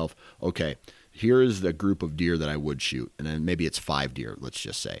myself, okay, here is the group of deer that I would shoot. And then maybe it's 5 deer, let's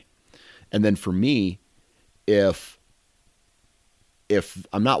just say. And then for me, if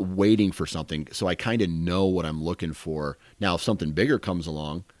I'm not waiting for something, so I kind of know what I'm looking for. Now, if something bigger comes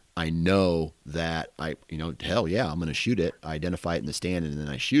along, I know that hell yeah, I'm going to shoot it. I identify it in the stand and then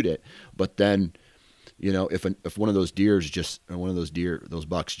I shoot it. But then, if one of those those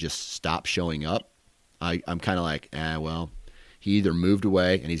bucks just stop showing up, I'm kind of like, well, he either moved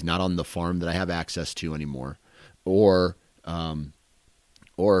away and he's not on the farm that I have access to anymore, or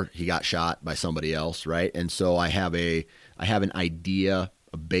he got shot by somebody else, right? And so I have an idea,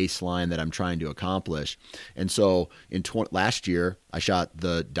 a baseline that I'm trying to accomplish. And so last year, I shot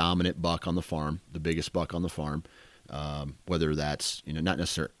the dominant buck on the farm, the biggest buck on the farm, whether that's, not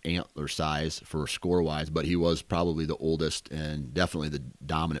necessarily antler size for score wise, but he was probably the oldest and definitely the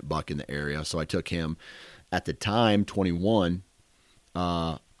dominant buck in the area. So I took him at the time, 21.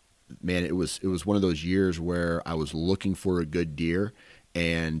 Man, it was one of those years where I was looking for a good deer,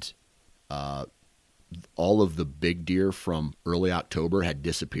 and all of the big deer from early October had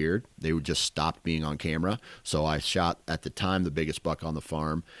disappeared. They would just stopped being on camera. So I shot, at the time, the biggest buck on the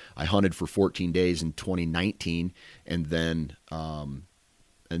farm. I hunted for 14 days in 2019, and then and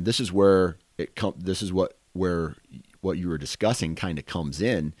this is where where what you were discussing kind of comes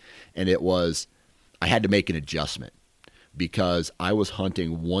in, and it was, I had to make an adjustment because I was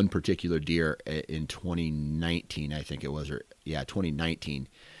hunting one particular deer in 2019, I think it was, 2019.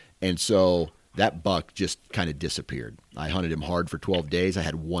 And so that buck just kind of disappeared. I hunted him hard for 12 days. I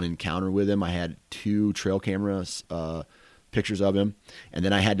had one encounter with him. I had 2 trail cameras pictures of him. And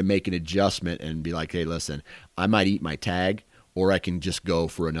then I had to make an adjustment and be like, hey, listen, I might eat my tag, or I can just go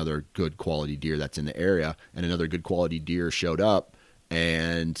for another good quality deer that's in the area. And another good quality deer showed up,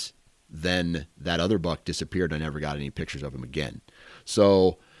 and then that other buck disappeared. I never got any pictures of him again.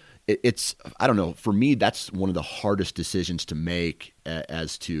 So it's, I don't know, for me, that's one of the hardest decisions to make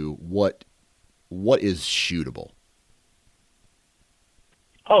as to what is shootable.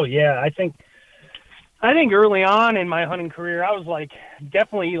 Oh yeah. I think early on in my hunting career, I was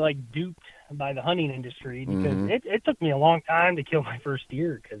definitely duped by the hunting industry, because it took me a long time to kill my first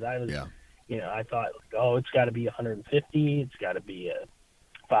deer, because I was I thought, oh, it's got to be 150. It's got to be a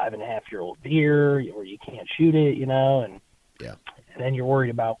 5.5-year-old deer where you can't shoot it, and Yeah. And then you're worried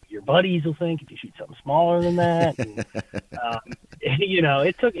about what your buddies will think if you shoot something smaller than that. And,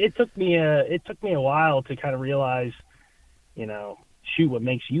 it took me a while to kind of realize, shoot what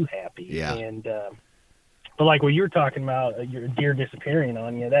makes you happy. Yeah. And but like what you're talking about, your deer disappearing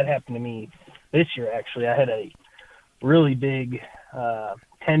on you, that happened to me this year. Actually, I had a really big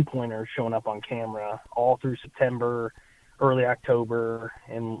 10-pointer showing up on camera all through September, early October,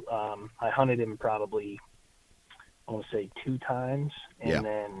 and I hunted him probably, I want to say 2 times, and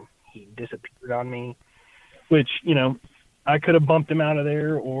then he disappeared on me, which, I could have bumped him out of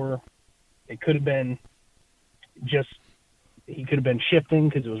there, or it could have been he could have been shifting,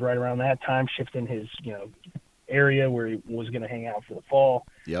 because it was right around that time, shifting his, area where he was going to hang out for the fall.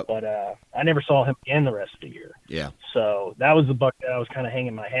 Yep. But I never saw him again the rest of the year. Yeah. So that was the buck that I was kind of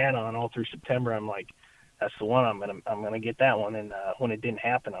hanging my hat on all through September. I'm like, that's the one. I'm gonna get that one. And when it didn't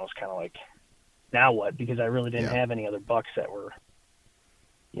happen, I was kind of like, now what? Because I really didn't have any other bucks that were,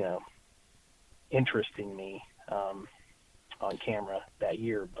 interesting me on camera that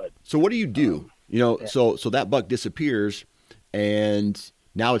year. But so what do you do? So that buck disappears, and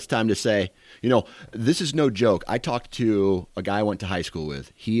now it's time to say, this is no joke. I talked to a guy I went to high school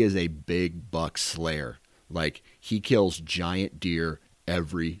with. He is a big buck slayer. Like, he kills giant deer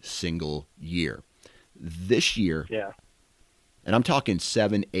every single year. This year, and I'm talking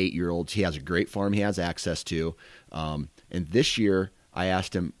 7, 8-year-olds. He has a great farm he has access to. And this year, I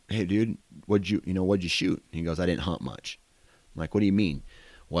asked him, "Hey, dude, what'd you shoot?" And he goes, "I didn't hunt much." I'm like, "What do you mean?"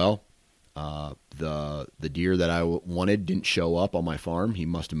 Well, the deer that I wanted didn't show up on my farm. He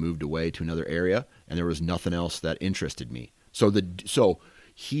must have moved away to another area, and there was nothing else that interested me. So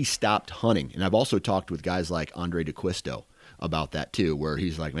he stopped hunting. And I've also talked with guys like Andre DeQuisto about that too, where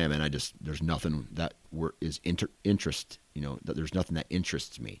he's like, man, there's nothing that interest, that there's nothing that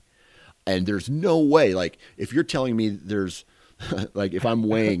interests me. And there's no way, like, if you're telling me there's like, if I'm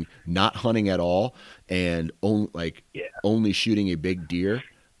weighing not hunting at all and only shooting a big deer,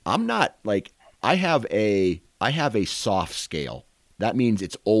 I'm not, like, I have a soft scale. That means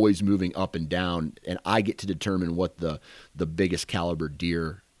it's always moving up and down, and I get to determine what the biggest caliber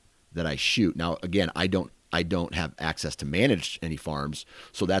deer that I shoot. Now, again, I don't have access to manage any farms,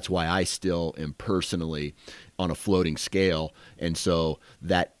 so that's why I still am personally on a floating scale, and so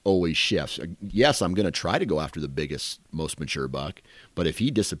that always shifts. Yes, I'm going to try to go after the biggest, most mature buck, but if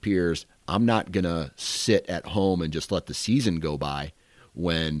he disappears, I'm not going to sit at home and just let the season go by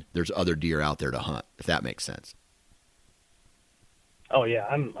when there's other deer out there to hunt, if that makes sense. Oh yeah,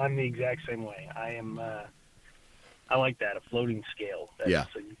 I'm the exact same way. I am. I like that, a floating scale.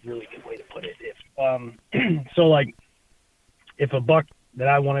 That's a really good way to put it. So like, if a buck that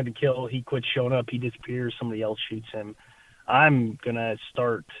I wanted to kill, he quits showing up, he disappears, somebody else shoots him, I'm gonna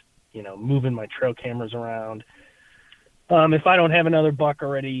start, moving my trail cameras around. If I don't have another buck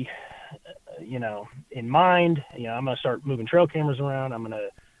already, in mind, I'm gonna start moving trail cameras around. I'm gonna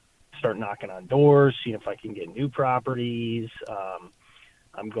start knocking on doors, seeing if I can get new properties.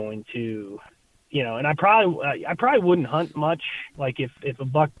 I'm going to, and I probably wouldn't hunt much. Like, if a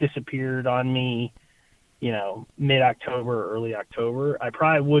buck disappeared on me, mid-October or early October, I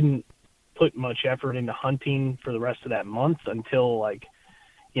probably wouldn't put much effort into hunting for the rest of that month until, like,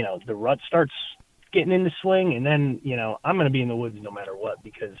 the rut starts getting into swing. And then, I'm going to be in the woods no matter what,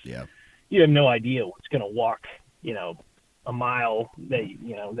 because you have no idea what's going to walk, a mile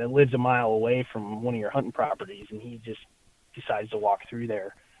that lives a mile away from one of your hunting properties, and he just decides to walk through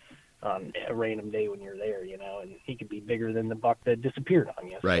there on a random day when you're there, and he could be bigger than the buck that disappeared on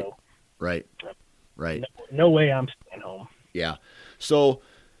you. Right. So, Right. No way I'm staying home. Yeah. So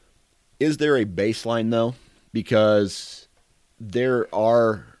is there a baseline though? Because there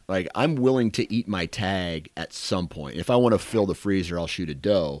are, like, I'm willing to eat my tag at some point. If I want to fill the freezer, I'll shoot a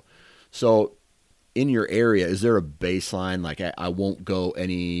doe. So in your area, is there a baseline? Like, I won't go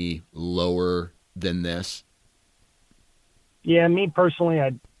any lower than this? Yeah, me personally,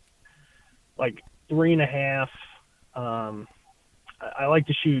 I'd like 3.5. I like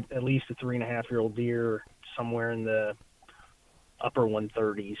to shoot at least a 3.5-year-old deer somewhere in the upper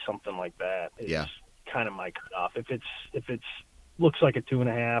 130s, something like that. It's kind of my cutoff. If it's looks like a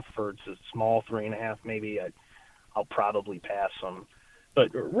 2.5 or it's a small 3.5, maybe I'll probably pass them.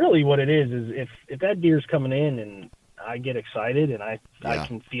 But really, what it is if that deer's coming in and I get excited and I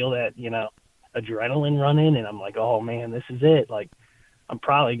can feel that adrenaline running, and I'm like, oh man, this is it. Like, I'm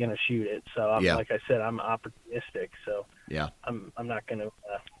probably going to shoot it. So like I said, I'm opportunistic. So I'm not going to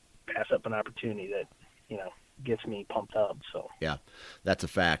pass up an opportunity that, gets me pumped up. So Yeah, that's a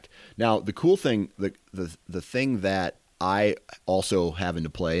fact. Now, the cool thing, the thing that I also have into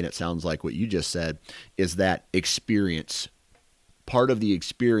play, and it sounds like what you just said, is that experience. Part of the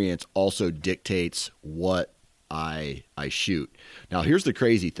experience also dictates what I shoot. Now, here's the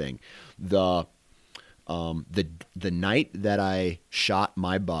crazy thing: the the night that I shot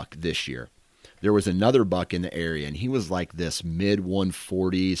my buck this year, there was another buck in the area, and he was like this mid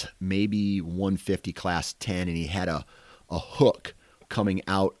 140s, maybe 150 class 10, and he had a hook coming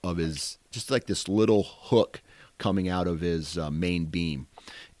out of his, just like this little hook coming out of his main beam.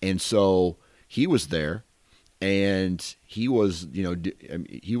 And so he was there, and he was,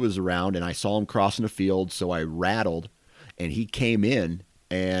 he was around, and I saw him crossing the field, so I rattled, and he came in,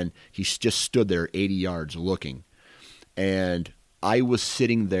 and he just stood there 80 yards looking. And I was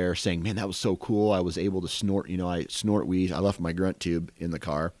sitting there saying, man, that was so cool. I was able to snort, I snort weed. I left my grunt tube in the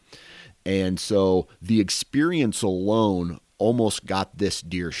car. And so the experience alone almost got this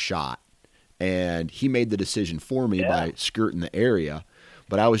deer shot. And he made the decision for me by skirting the area.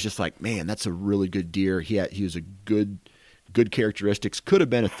 But I was just like, man, that's a really good deer. He was a good characteristics. Could have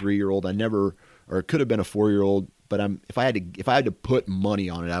been a 3-year-old. Or it could have been a 4-year-old. But if I had to put money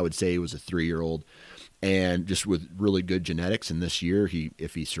on it, I would say it was a 3-year-old. And just with really good genetics. And this year,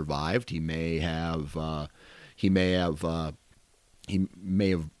 if he survived, he may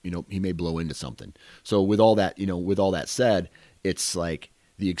blow into something. So with all that said, it's like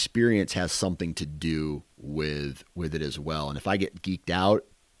the experience has something to do with it as well. And if I get geeked out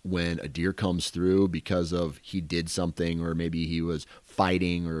when a deer comes through because of he did something, or maybe he was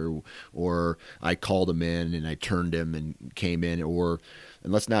fighting, or I called him in and I turned him and came in,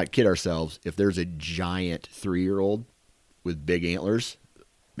 and let's not kid ourselves, if there's a giant 3-year-old with big antlers,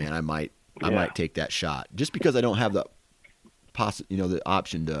 man, I might take that shot just because I don't have the the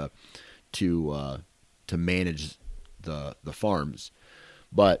option to manage the farms.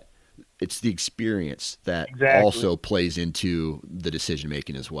 But it's the experience that also plays into the decision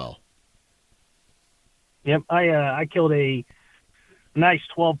making as well. Yep, I killed a nice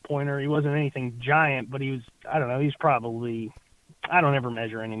 12-pointer. He wasn't anything giant, but he was, I don't know, he's probably, I don't ever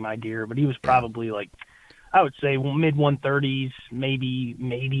measure any of my deer, but he was probably like, I would say mid 130s, maybe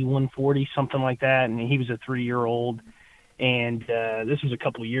 140, something like that. And he was a 3-year-old. And this was a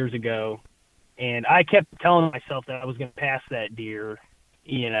couple of years ago. And I kept telling myself that I was going to pass that deer,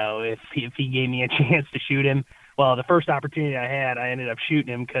 if he gave me a chance to shoot him. Well, the first opportunity I had, I ended up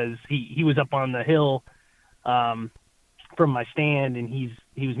shooting him because he was up on the hill from my stand, and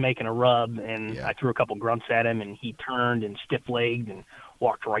he was making a rub, and I threw a couple grunts at him, and he turned and stiff-legged and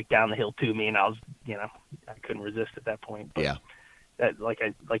walked right down the hill to me, and I was, I couldn't resist at that point. But that, like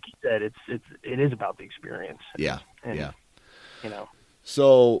you said, it is about the experience.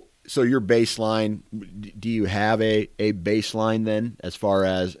 So your baseline, do you have a baseline then, as far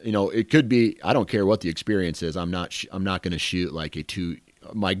as, it could be, I don't care what the experience is. I'm not going to shoot like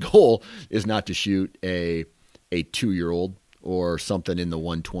my goal is not to shoot a 2-year-old or something in the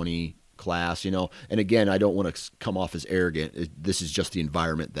 120 class, and again, I don't want to come off as arrogant. This is just the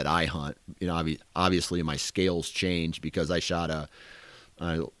environment that I hunt. Obviously my scales change because I shot a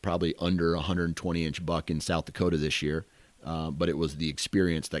probably under 120 inch buck in South Dakota this year. But it was the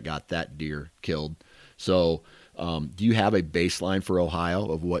experience that got that deer killed. So, do you have a baseline for Ohio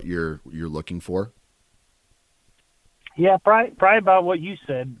of what you're looking for? Yeah, probably about what you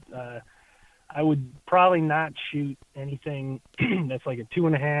said. I would probably not shoot anything that's like a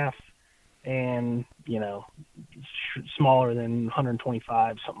 2.5 and, smaller than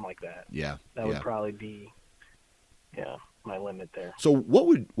 125, something like that. Yeah. That would probably be, my limit there. So what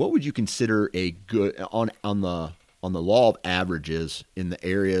would you consider a good, on the law of averages in the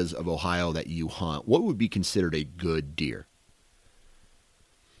areas of Ohio that you hunt, what would be considered a good deer?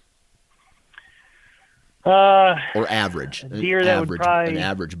 Or average. Deer that would probably, an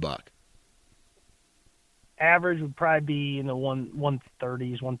average buck. Average would probably be in the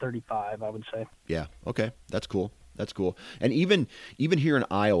 130s, 135, I would say. Yeah. Okay. That's cool. And even here in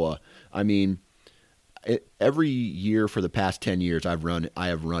Iowa, I mean, every year for the past 10 years, I have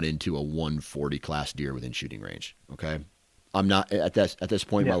run into a 140 class deer within shooting range. Okay. I'm not at this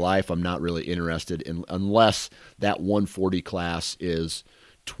point in my life, I'm not really interested in, unless that 140 class is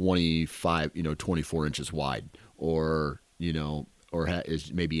 25, 24 inches wide, or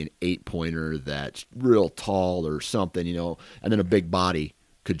is maybe an 8-pointer that's real tall or something, and then a big body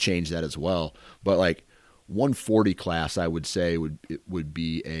could change that as well. But like 140 class, I would say would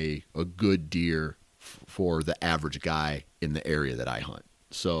be a good deer for the average guy in the area that I hunt.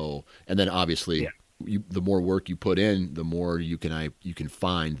 So, and then obviously the more work you put in, the more you can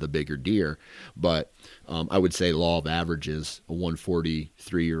find the bigger deer. But I would say law of averages, a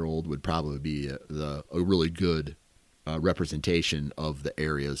 143-year-old would probably be a really good representation of the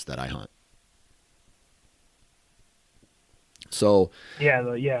areas that I hunt. So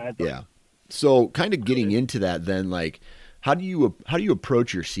yeah. So kind of getting into that then, like, how do you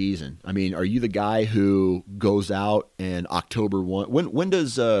approach your season? I mean, are you the guy who goes out and October 1? When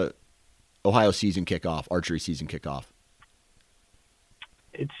does Ohio season kick off? Archery season kick off?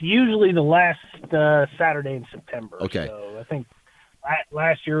 It's usually the last Saturday in September. Okay. So I think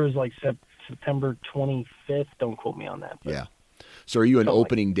last year was like September 25th. Don't quote me on that. Yeah. So are you an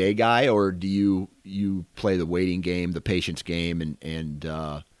opening day guy, or do you play the waiting game, the patience game, and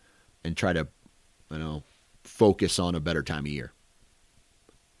try to, focus on a better time of year?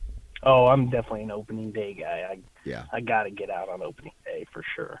 Oh, I'm definitely an opening day guy. I got to get out on opening day for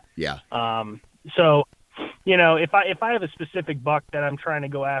sure. Yeah. So, if I have a specific buck that I'm trying to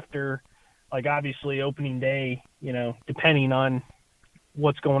go after, like obviously opening day, depending on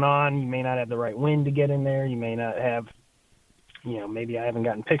what's going on, you may not have the right wind to get in there. You may not have, maybe I haven't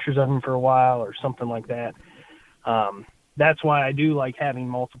gotten pictures of them for a while or something like that. That's why I do like having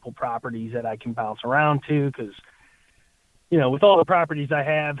multiple properties that I can bounce around to, because, with all the properties I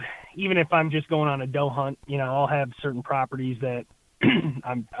have, even if I'm just going on a doe hunt, I'll have certain properties that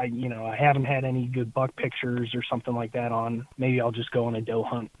I haven't had any good buck pictures or something like that on. Maybe I'll just go on a doe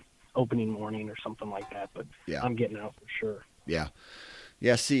hunt opening morning or something like that, but yeah. I'm getting out for sure. Yeah.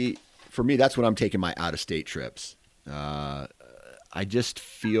 Yeah. See, for me, that's when I'm taking my out-of-state trips. I just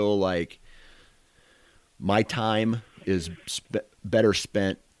feel like my time is better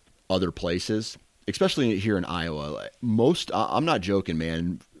spent other places, especially here in Iowa. I'm not joking,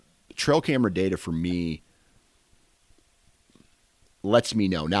 man. Trail camera data for me lets me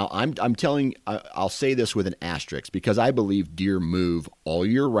know. Now, I'll say this with an asterisk, because I believe deer move all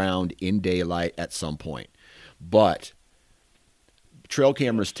year round in daylight at some point. But trail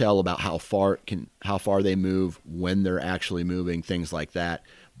cameras tell about how far they move, when they're actually moving, things like that.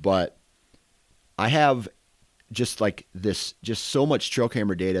 But I have just so much trail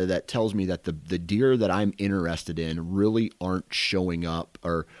camera data that tells me that the deer that I'm interested in really aren't showing up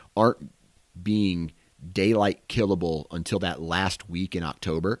or aren't being daylight killable until that last week in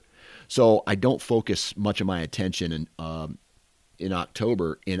October. So I don't focus much of my attention in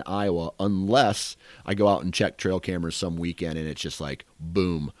October in Iowa, unless I go out and check trail cameras some weekend and it's just like,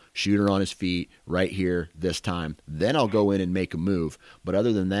 boom, shooter on his feet right here this time. Then I'll go in and make a move. But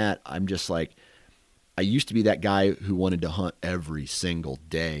other than that, I'm just like, I used to be that guy who wanted to hunt every single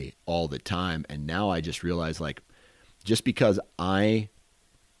day all the time. And now I just realize, like, just because I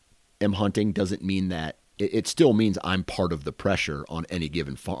am hunting doesn't mean that it still means I'm part of the pressure on any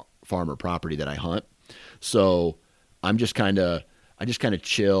given farm or property that I hunt. So I just kind of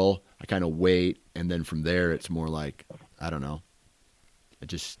chill. I kind of wait. And then from there, it's more like, I don't know. I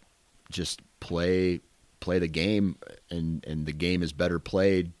just play the game, and the game is better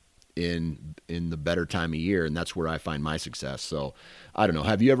played in the better time of year. And that's where I find my success. So I don't know.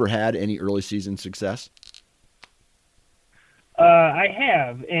 Have you ever had any early season success? I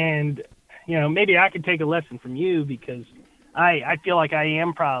have. And, maybe I could take a lesson from you, because I feel like I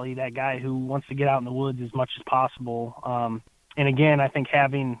am probably that guy who wants to get out in the woods as much as possible. And again, I think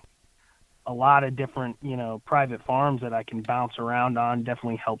having a lot of different, private farms that I can bounce around on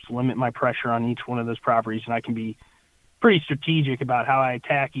definitely helps limit my pressure on each one of those properties. And I can be pretty strategic about how I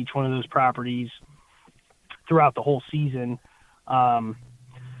attack each one of those properties throughout the whole season.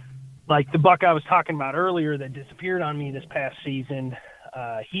 Like the buck I was talking about earlier that disappeared on me this past season,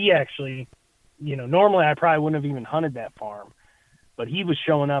 he actually, normally I probably wouldn't have even hunted that farm, but he was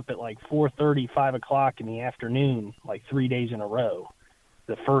showing up at like 4:30, 5 o'clock in the afternoon, like 3 days in a row.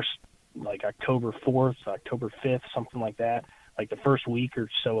 The first, like October 4th, October 5th, something like that, like the first week or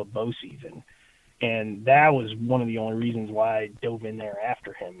so of bow season. And that was one of the only reasons why I dove in there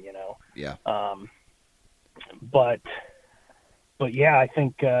after him, Yeah. But yeah, I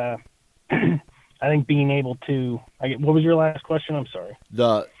think, I think being able to, what was your last question? I'm sorry.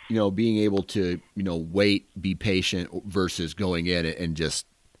 Being able to, wait, be patient versus going in and just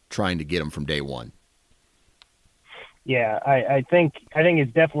trying to get them from day one. Yeah. I think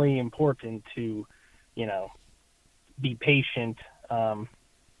it's definitely important to, be patient.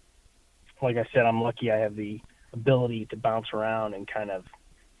 Like I said, I'm lucky I have the ability to bounce around and kind of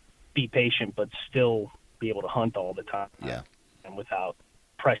be patient, but still be able to hunt all the time. Yeah. And without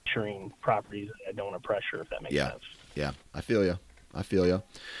pressuring properties that I don't want to pressure, if that makes sense. Yeah. I feel you.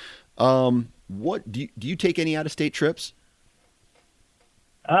 What do you take any out of state trips?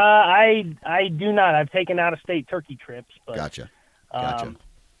 I do not. I've taken out of state turkey trips, but Gotcha. I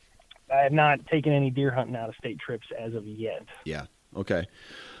have not taken any deer hunting out of state trips as of yet. Yeah. Okay.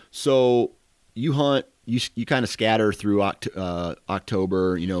 So you hunt, you kind of scatter through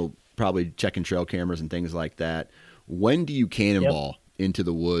October, probably checking trail cameras and things like that. When do you cannonball into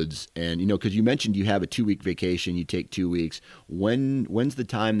the woods? And, because you mentioned you have a 2-week vacation, you take 2 weeks. When's the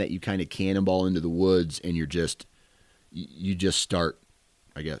time that you kind of cannonball into the woods and you just start,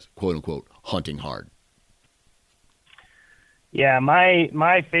 I guess, quote unquote, hunting hard? Yeah,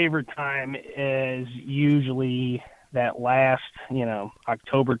 my favorite time is usually that last,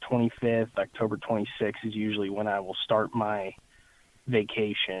 October 25th, October 26th is usually when I will start my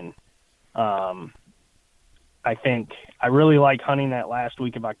vacation. I think I really like hunting that last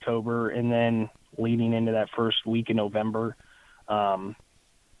week of October and then leading into that first week in November. And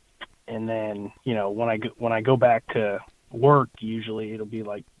then, when I go back to work, usually it'll be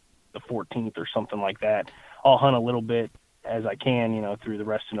like the 14th or something like that. I'll hunt a little bit as I can, through the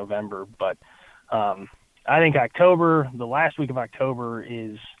rest of November. But I think October, the last week of October,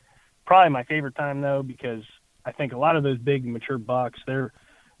 is probably my favorite time, though, because I think a lot of those big mature bucks, they're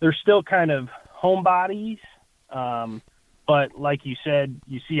still kind of homebodies. But like you said,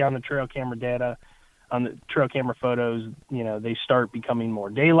 you see on the trail camera data, on the trail camera photos, they start becoming more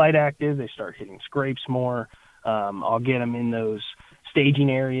daylight active. They start hitting scrapes more. I'll get them in those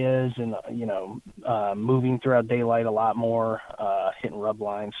staging areas and, moving throughout daylight a lot more, hitting rub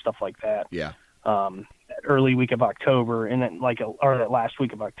lines, stuff like that. Yeah. That early week of October and then or that last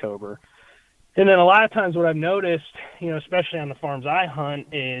week of October. And then a lot of times what I've noticed, especially on the farms I hunt,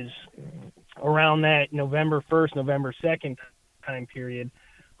 is around that November 1st, November 2nd time period,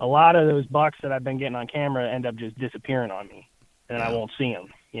 a lot of those bucks that I've been getting on camera end up just disappearing on me, and I won't see them.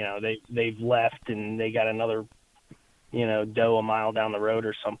 They've left and they got another, doe a mile down the road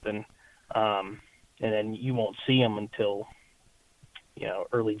or something, and then you won't see them until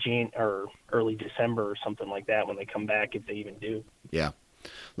early December or something like that when they come back, if they even do. Yeah.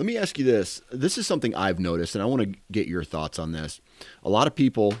 Let me ask you this. This is something I've noticed, and I want to get your thoughts on this. A lot of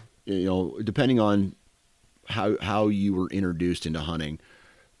people, depending on how you were introduced into hunting,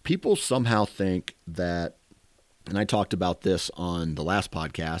 people somehow think that, and I talked about this on the last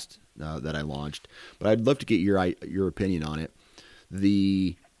podcast that I launched, but I'd love to get your opinion on it.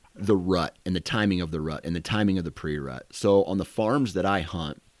 The rut and the timing of the rut and the timing of the pre-rut. So on the farms that I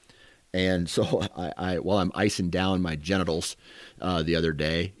hunt, and so I while I'm icing down my genitals the other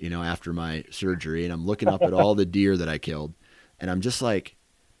day, after my surgery, and I'm looking up at all the deer that I killed, and I'm just like,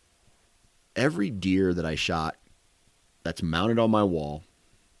 every deer that I shot that's mounted on my wall,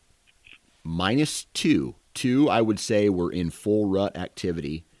 minus two I would say were in full rut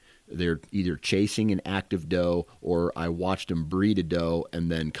activity. They're either chasing an active doe or I watched them breed a doe and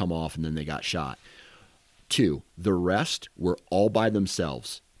then come off and then they got shot. 2, the rest were all by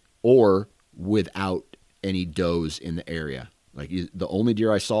themselves or without any does in the area. Like the only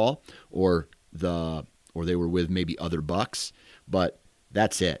deer I saw or they were with maybe other bucks, but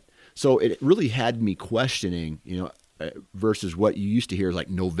that's it. So it really had me questioning, versus what you used to hear is like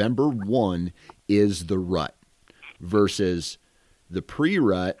November 1 is the rut versus the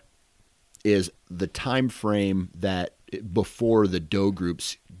pre-rut is the time frame that before the doe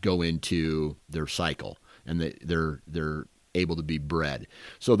groups go into their cycle and they're able to be bred.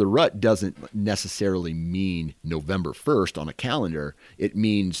 So the rut doesn't necessarily mean November 1st on a calendar. It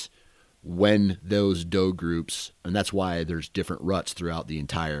means when those doe groups, and that's why there's different ruts throughout the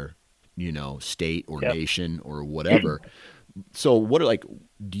entire, state or nation or whatever. So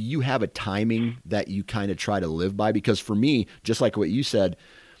do you have a timing that you kind of try to live by? Because for me, just like what you said,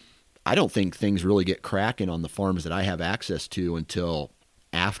 I don't think things really get cracking on the farms that I have access to until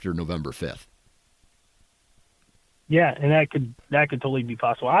after November 5th. Yeah, and that could totally be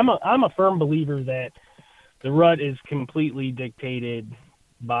possible. I'm a firm believer that the rut is completely dictated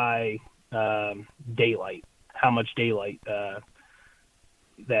by daylight, how much daylight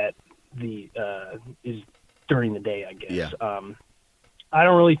that is during the day, I guess. Yeah. I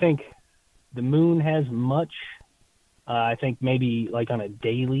don't really think the moon has much. I think maybe like on a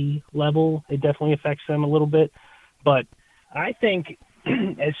daily level, it definitely affects them a little bit. But I think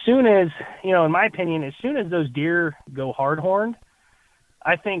as soon as, in my opinion, as soon as those deer go hard-horned,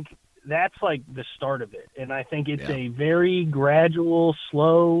 I think that's like the start of it. And I think it's a very gradual,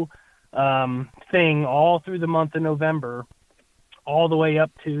 slow thing all through the month of November, all the way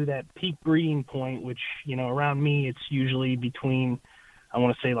up to that peak breeding point, which, around me, it's usually between, I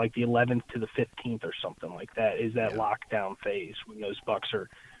want to say like the 11th to the 15th or something like that is that lockdown phase when those bucks are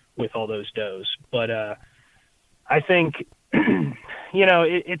with all those does. But I think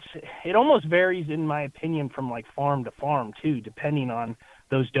it almost varies, in my opinion, from like farm to farm too, depending on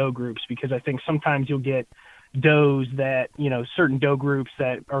those doe groups, because I think sometimes you'll get does that, certain doe groups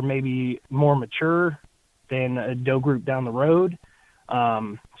that are maybe more mature than a doe group down the road.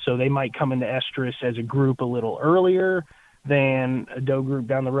 So they might come into estrus as a group a little earlier than a doe group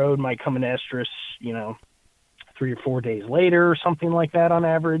down the road might come into estrus, 3 or 4 days later or something like that on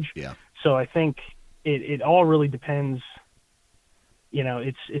average. Yeah. So I think it all really depends.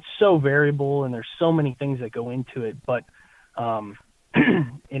 It's so variable and there's so many things that go into it. But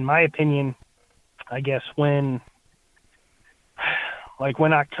in my opinion, I guess when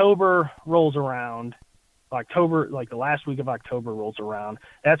October rolls around, like the last week of October rolls around,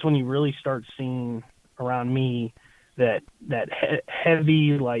 that's when you really start seeing around me that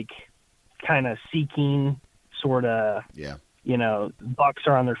heavy, like kind of seeking sort of, bucks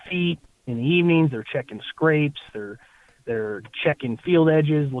are on their feet in the evenings. They're checking scrapes. They're checking field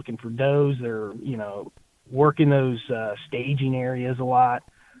edges, looking for does. They're, working those staging areas a lot.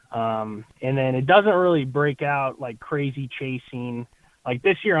 And then it doesn't really break out like crazy chasing. Like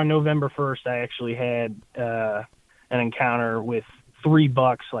this year on November 1st, I actually had an encounter with 3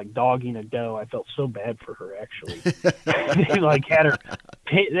 bucks like dogging a doe. I felt so bad for her, actually. They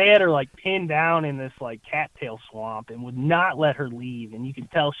had her like pinned down in this like cattail swamp and would not let her leave. And you could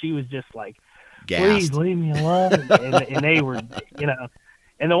tell she was just like, gassed. Please leave me alone. and they were,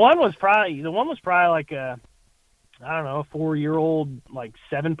 and the one was probably like a, I don't know, 4-year-old, like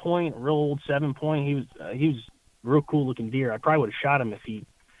 7-point, real old 7-point. He was a real cool looking deer. I probably would have shot him if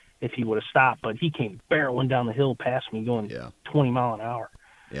he would have stopped, but he came barreling down the hill past me going 20 mile an hour.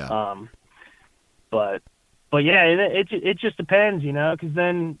 Yeah. But yeah, it just depends, because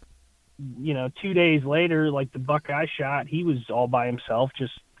then, 2 days later, like the buck I shot, he was all by himself,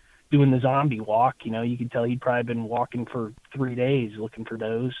 just doing the zombie walk. You could tell he'd probably been walking for 3 days looking for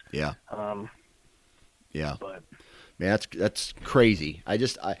does. Yeah. Yeah. But man, that's crazy.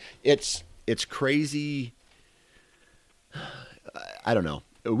 It's crazy. I don't know.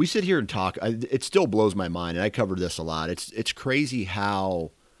 We sit here and talk. It still blows my mind, and I cover this a lot. It's crazy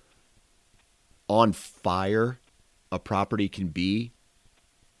how on fire a property can be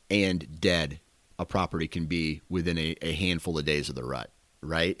and dead a property can be within a handful of days of the rut,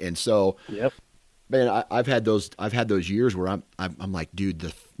 right? And so, yep. Man, I've had those years where I'm like,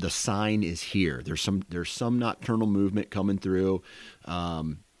 dude, the sign is here. There's some nocturnal movement coming through,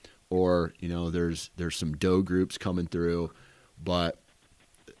 or there's some doe groups coming through. But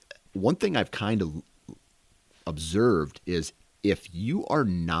one thing I've kind of observed is if you are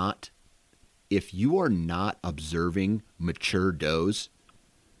not observing mature does,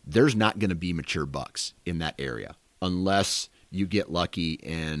 there's not going to be mature bucks in that area unless you get lucky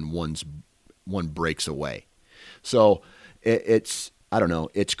and one breaks away. So it's, I don't know,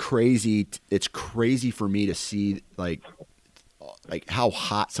 it's crazy. It's crazy for me to see like how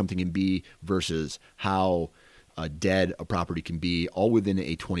hot something can be versus how dead a property can be, all within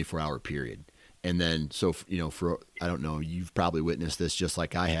a 24-hour period. And then, so, for, I don't know, you've probably witnessed this just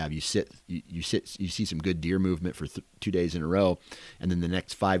like I have. You see some good deer movement for 2 days in a row. And then the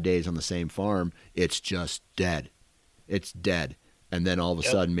next 5 days on the same farm, it's just dead. It's dead. And then all of a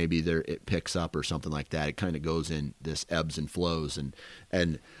sudden, maybe it picks up or something like that. It kind of goes in this ebbs and flows.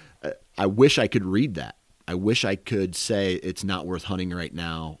 And I wish I could read that. I wish I could say it's not worth hunting right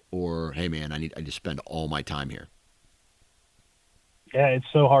now, or, hey man, I just spend all my time here. Yeah, it's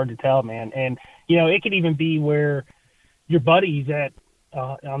so hard to tell, man. And, it could even be where your buddy's at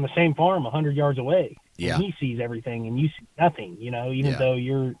on the same farm 100 yards away. Yeah. And he sees everything and you see nothing, even though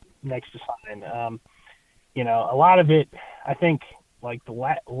you're next to sign. A lot of it, I think, like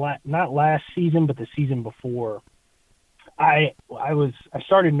not last season, but the season before, I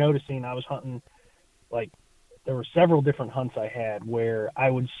started noticing I was hunting, like, there were several different hunts I had where I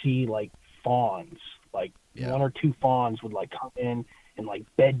would see like fawns, like 1 or 2 fawns would like come in and like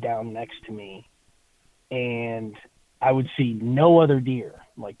bed down next to me, and I would see no other deer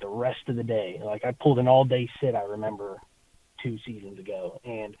like the rest of the day. Like I pulled an all day sit, I remember 2 seasons ago,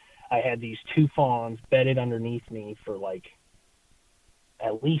 and I had these 2 fawns bedded underneath me for like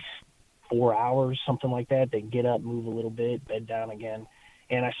at least 4 hours, something like that. They'd get up, move a little bit, bed down again,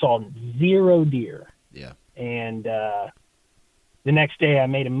 and I saw 0 deer. Yeah. And the next day I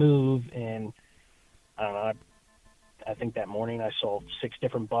made a move, and I don't know, I think that morning I saw 6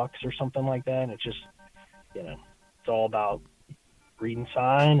 different bucks or something like that. And it's just, it's all about reading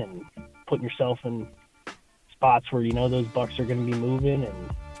sign and putting yourself in spots where those bucks are going to be moving.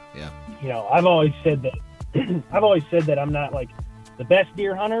 And I've always said that I'm not like the best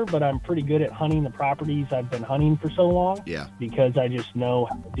deer hunter, but I'm pretty good at hunting the properties I've been hunting for so long. Yeah. Because I just know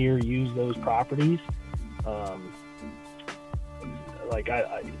how deer use those properties. Like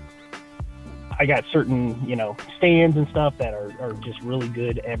I got certain, stands and stuff that are just really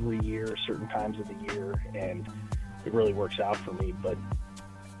good every year, certain times of the year, and it really works out for me. But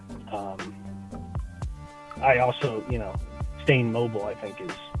I also, staying mobile, I think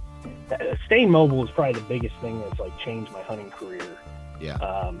staying mobile is probably the biggest thing that's like changed my hunting career.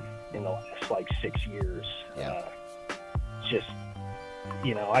 Yeah. In the last like 6 years. Yeah. It's just,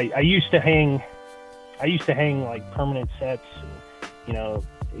 I used to hang like permanent sets, and,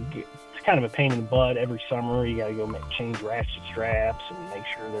 it's kind of a pain in the butt. Every summer you got to go change ratchet straps and make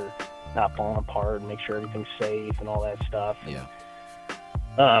sure they're not falling apart and make sure everything's safe and all that stuff. Yeah.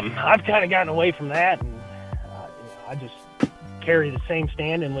 I've kind of gotten away from that, and I just carry the same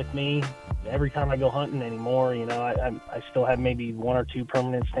stand in with me every time I go hunting anymore. I still have maybe 1 or 2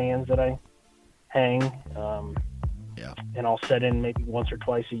 permanent stands that I hang, and I'll set in maybe once or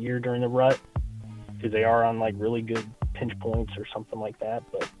twice a year during the rut, because they are on like really good pinch points or something like that.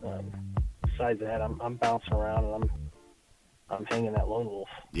 But besides that, I'm bouncing around, and I'm hanging that lone wolf.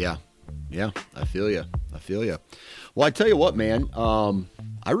 Yeah. I feel you. Well, I tell you what, man,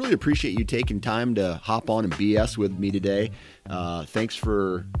 I really appreciate you taking time to hop on and BS with me today. Thanks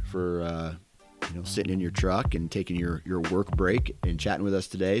for sitting in your truck and taking your work break and chatting with us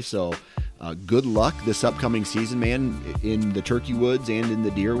today. So good luck this upcoming season, man, in the turkey woods and in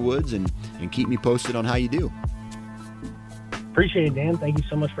the deer woods, and keep me posted on how you do. Appreciate it, Dan. Thank you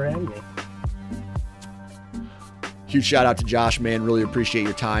so much for having me. Huge shout out to Josh, man. Really appreciate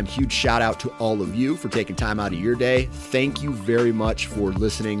your time. Huge shout out to all of you for taking time out of your day. Thank you very much for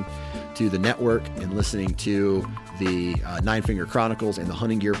listening to the network and listening to the Nine Finger Chronicles and the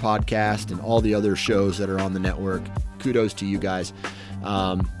Hunting Gear podcast and all the other shows that are on the network. Kudos to you guys.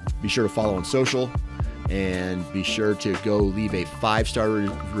 Be sure to follow on social, and be sure to go leave a 5-star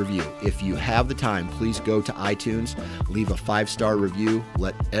review. If you have the time, please go to iTunes, leave a 5-star review.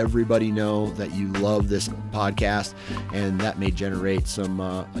 Let everybody know that you love this podcast, and that may generate some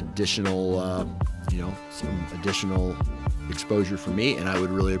additional exposure for me, and I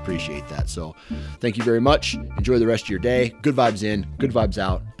would really appreciate that. So thank you very much. Enjoy the rest of your day. Good vibes in, good vibes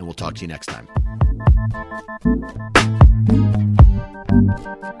out, and we'll talk to you next time.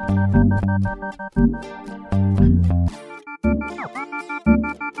 Thank you.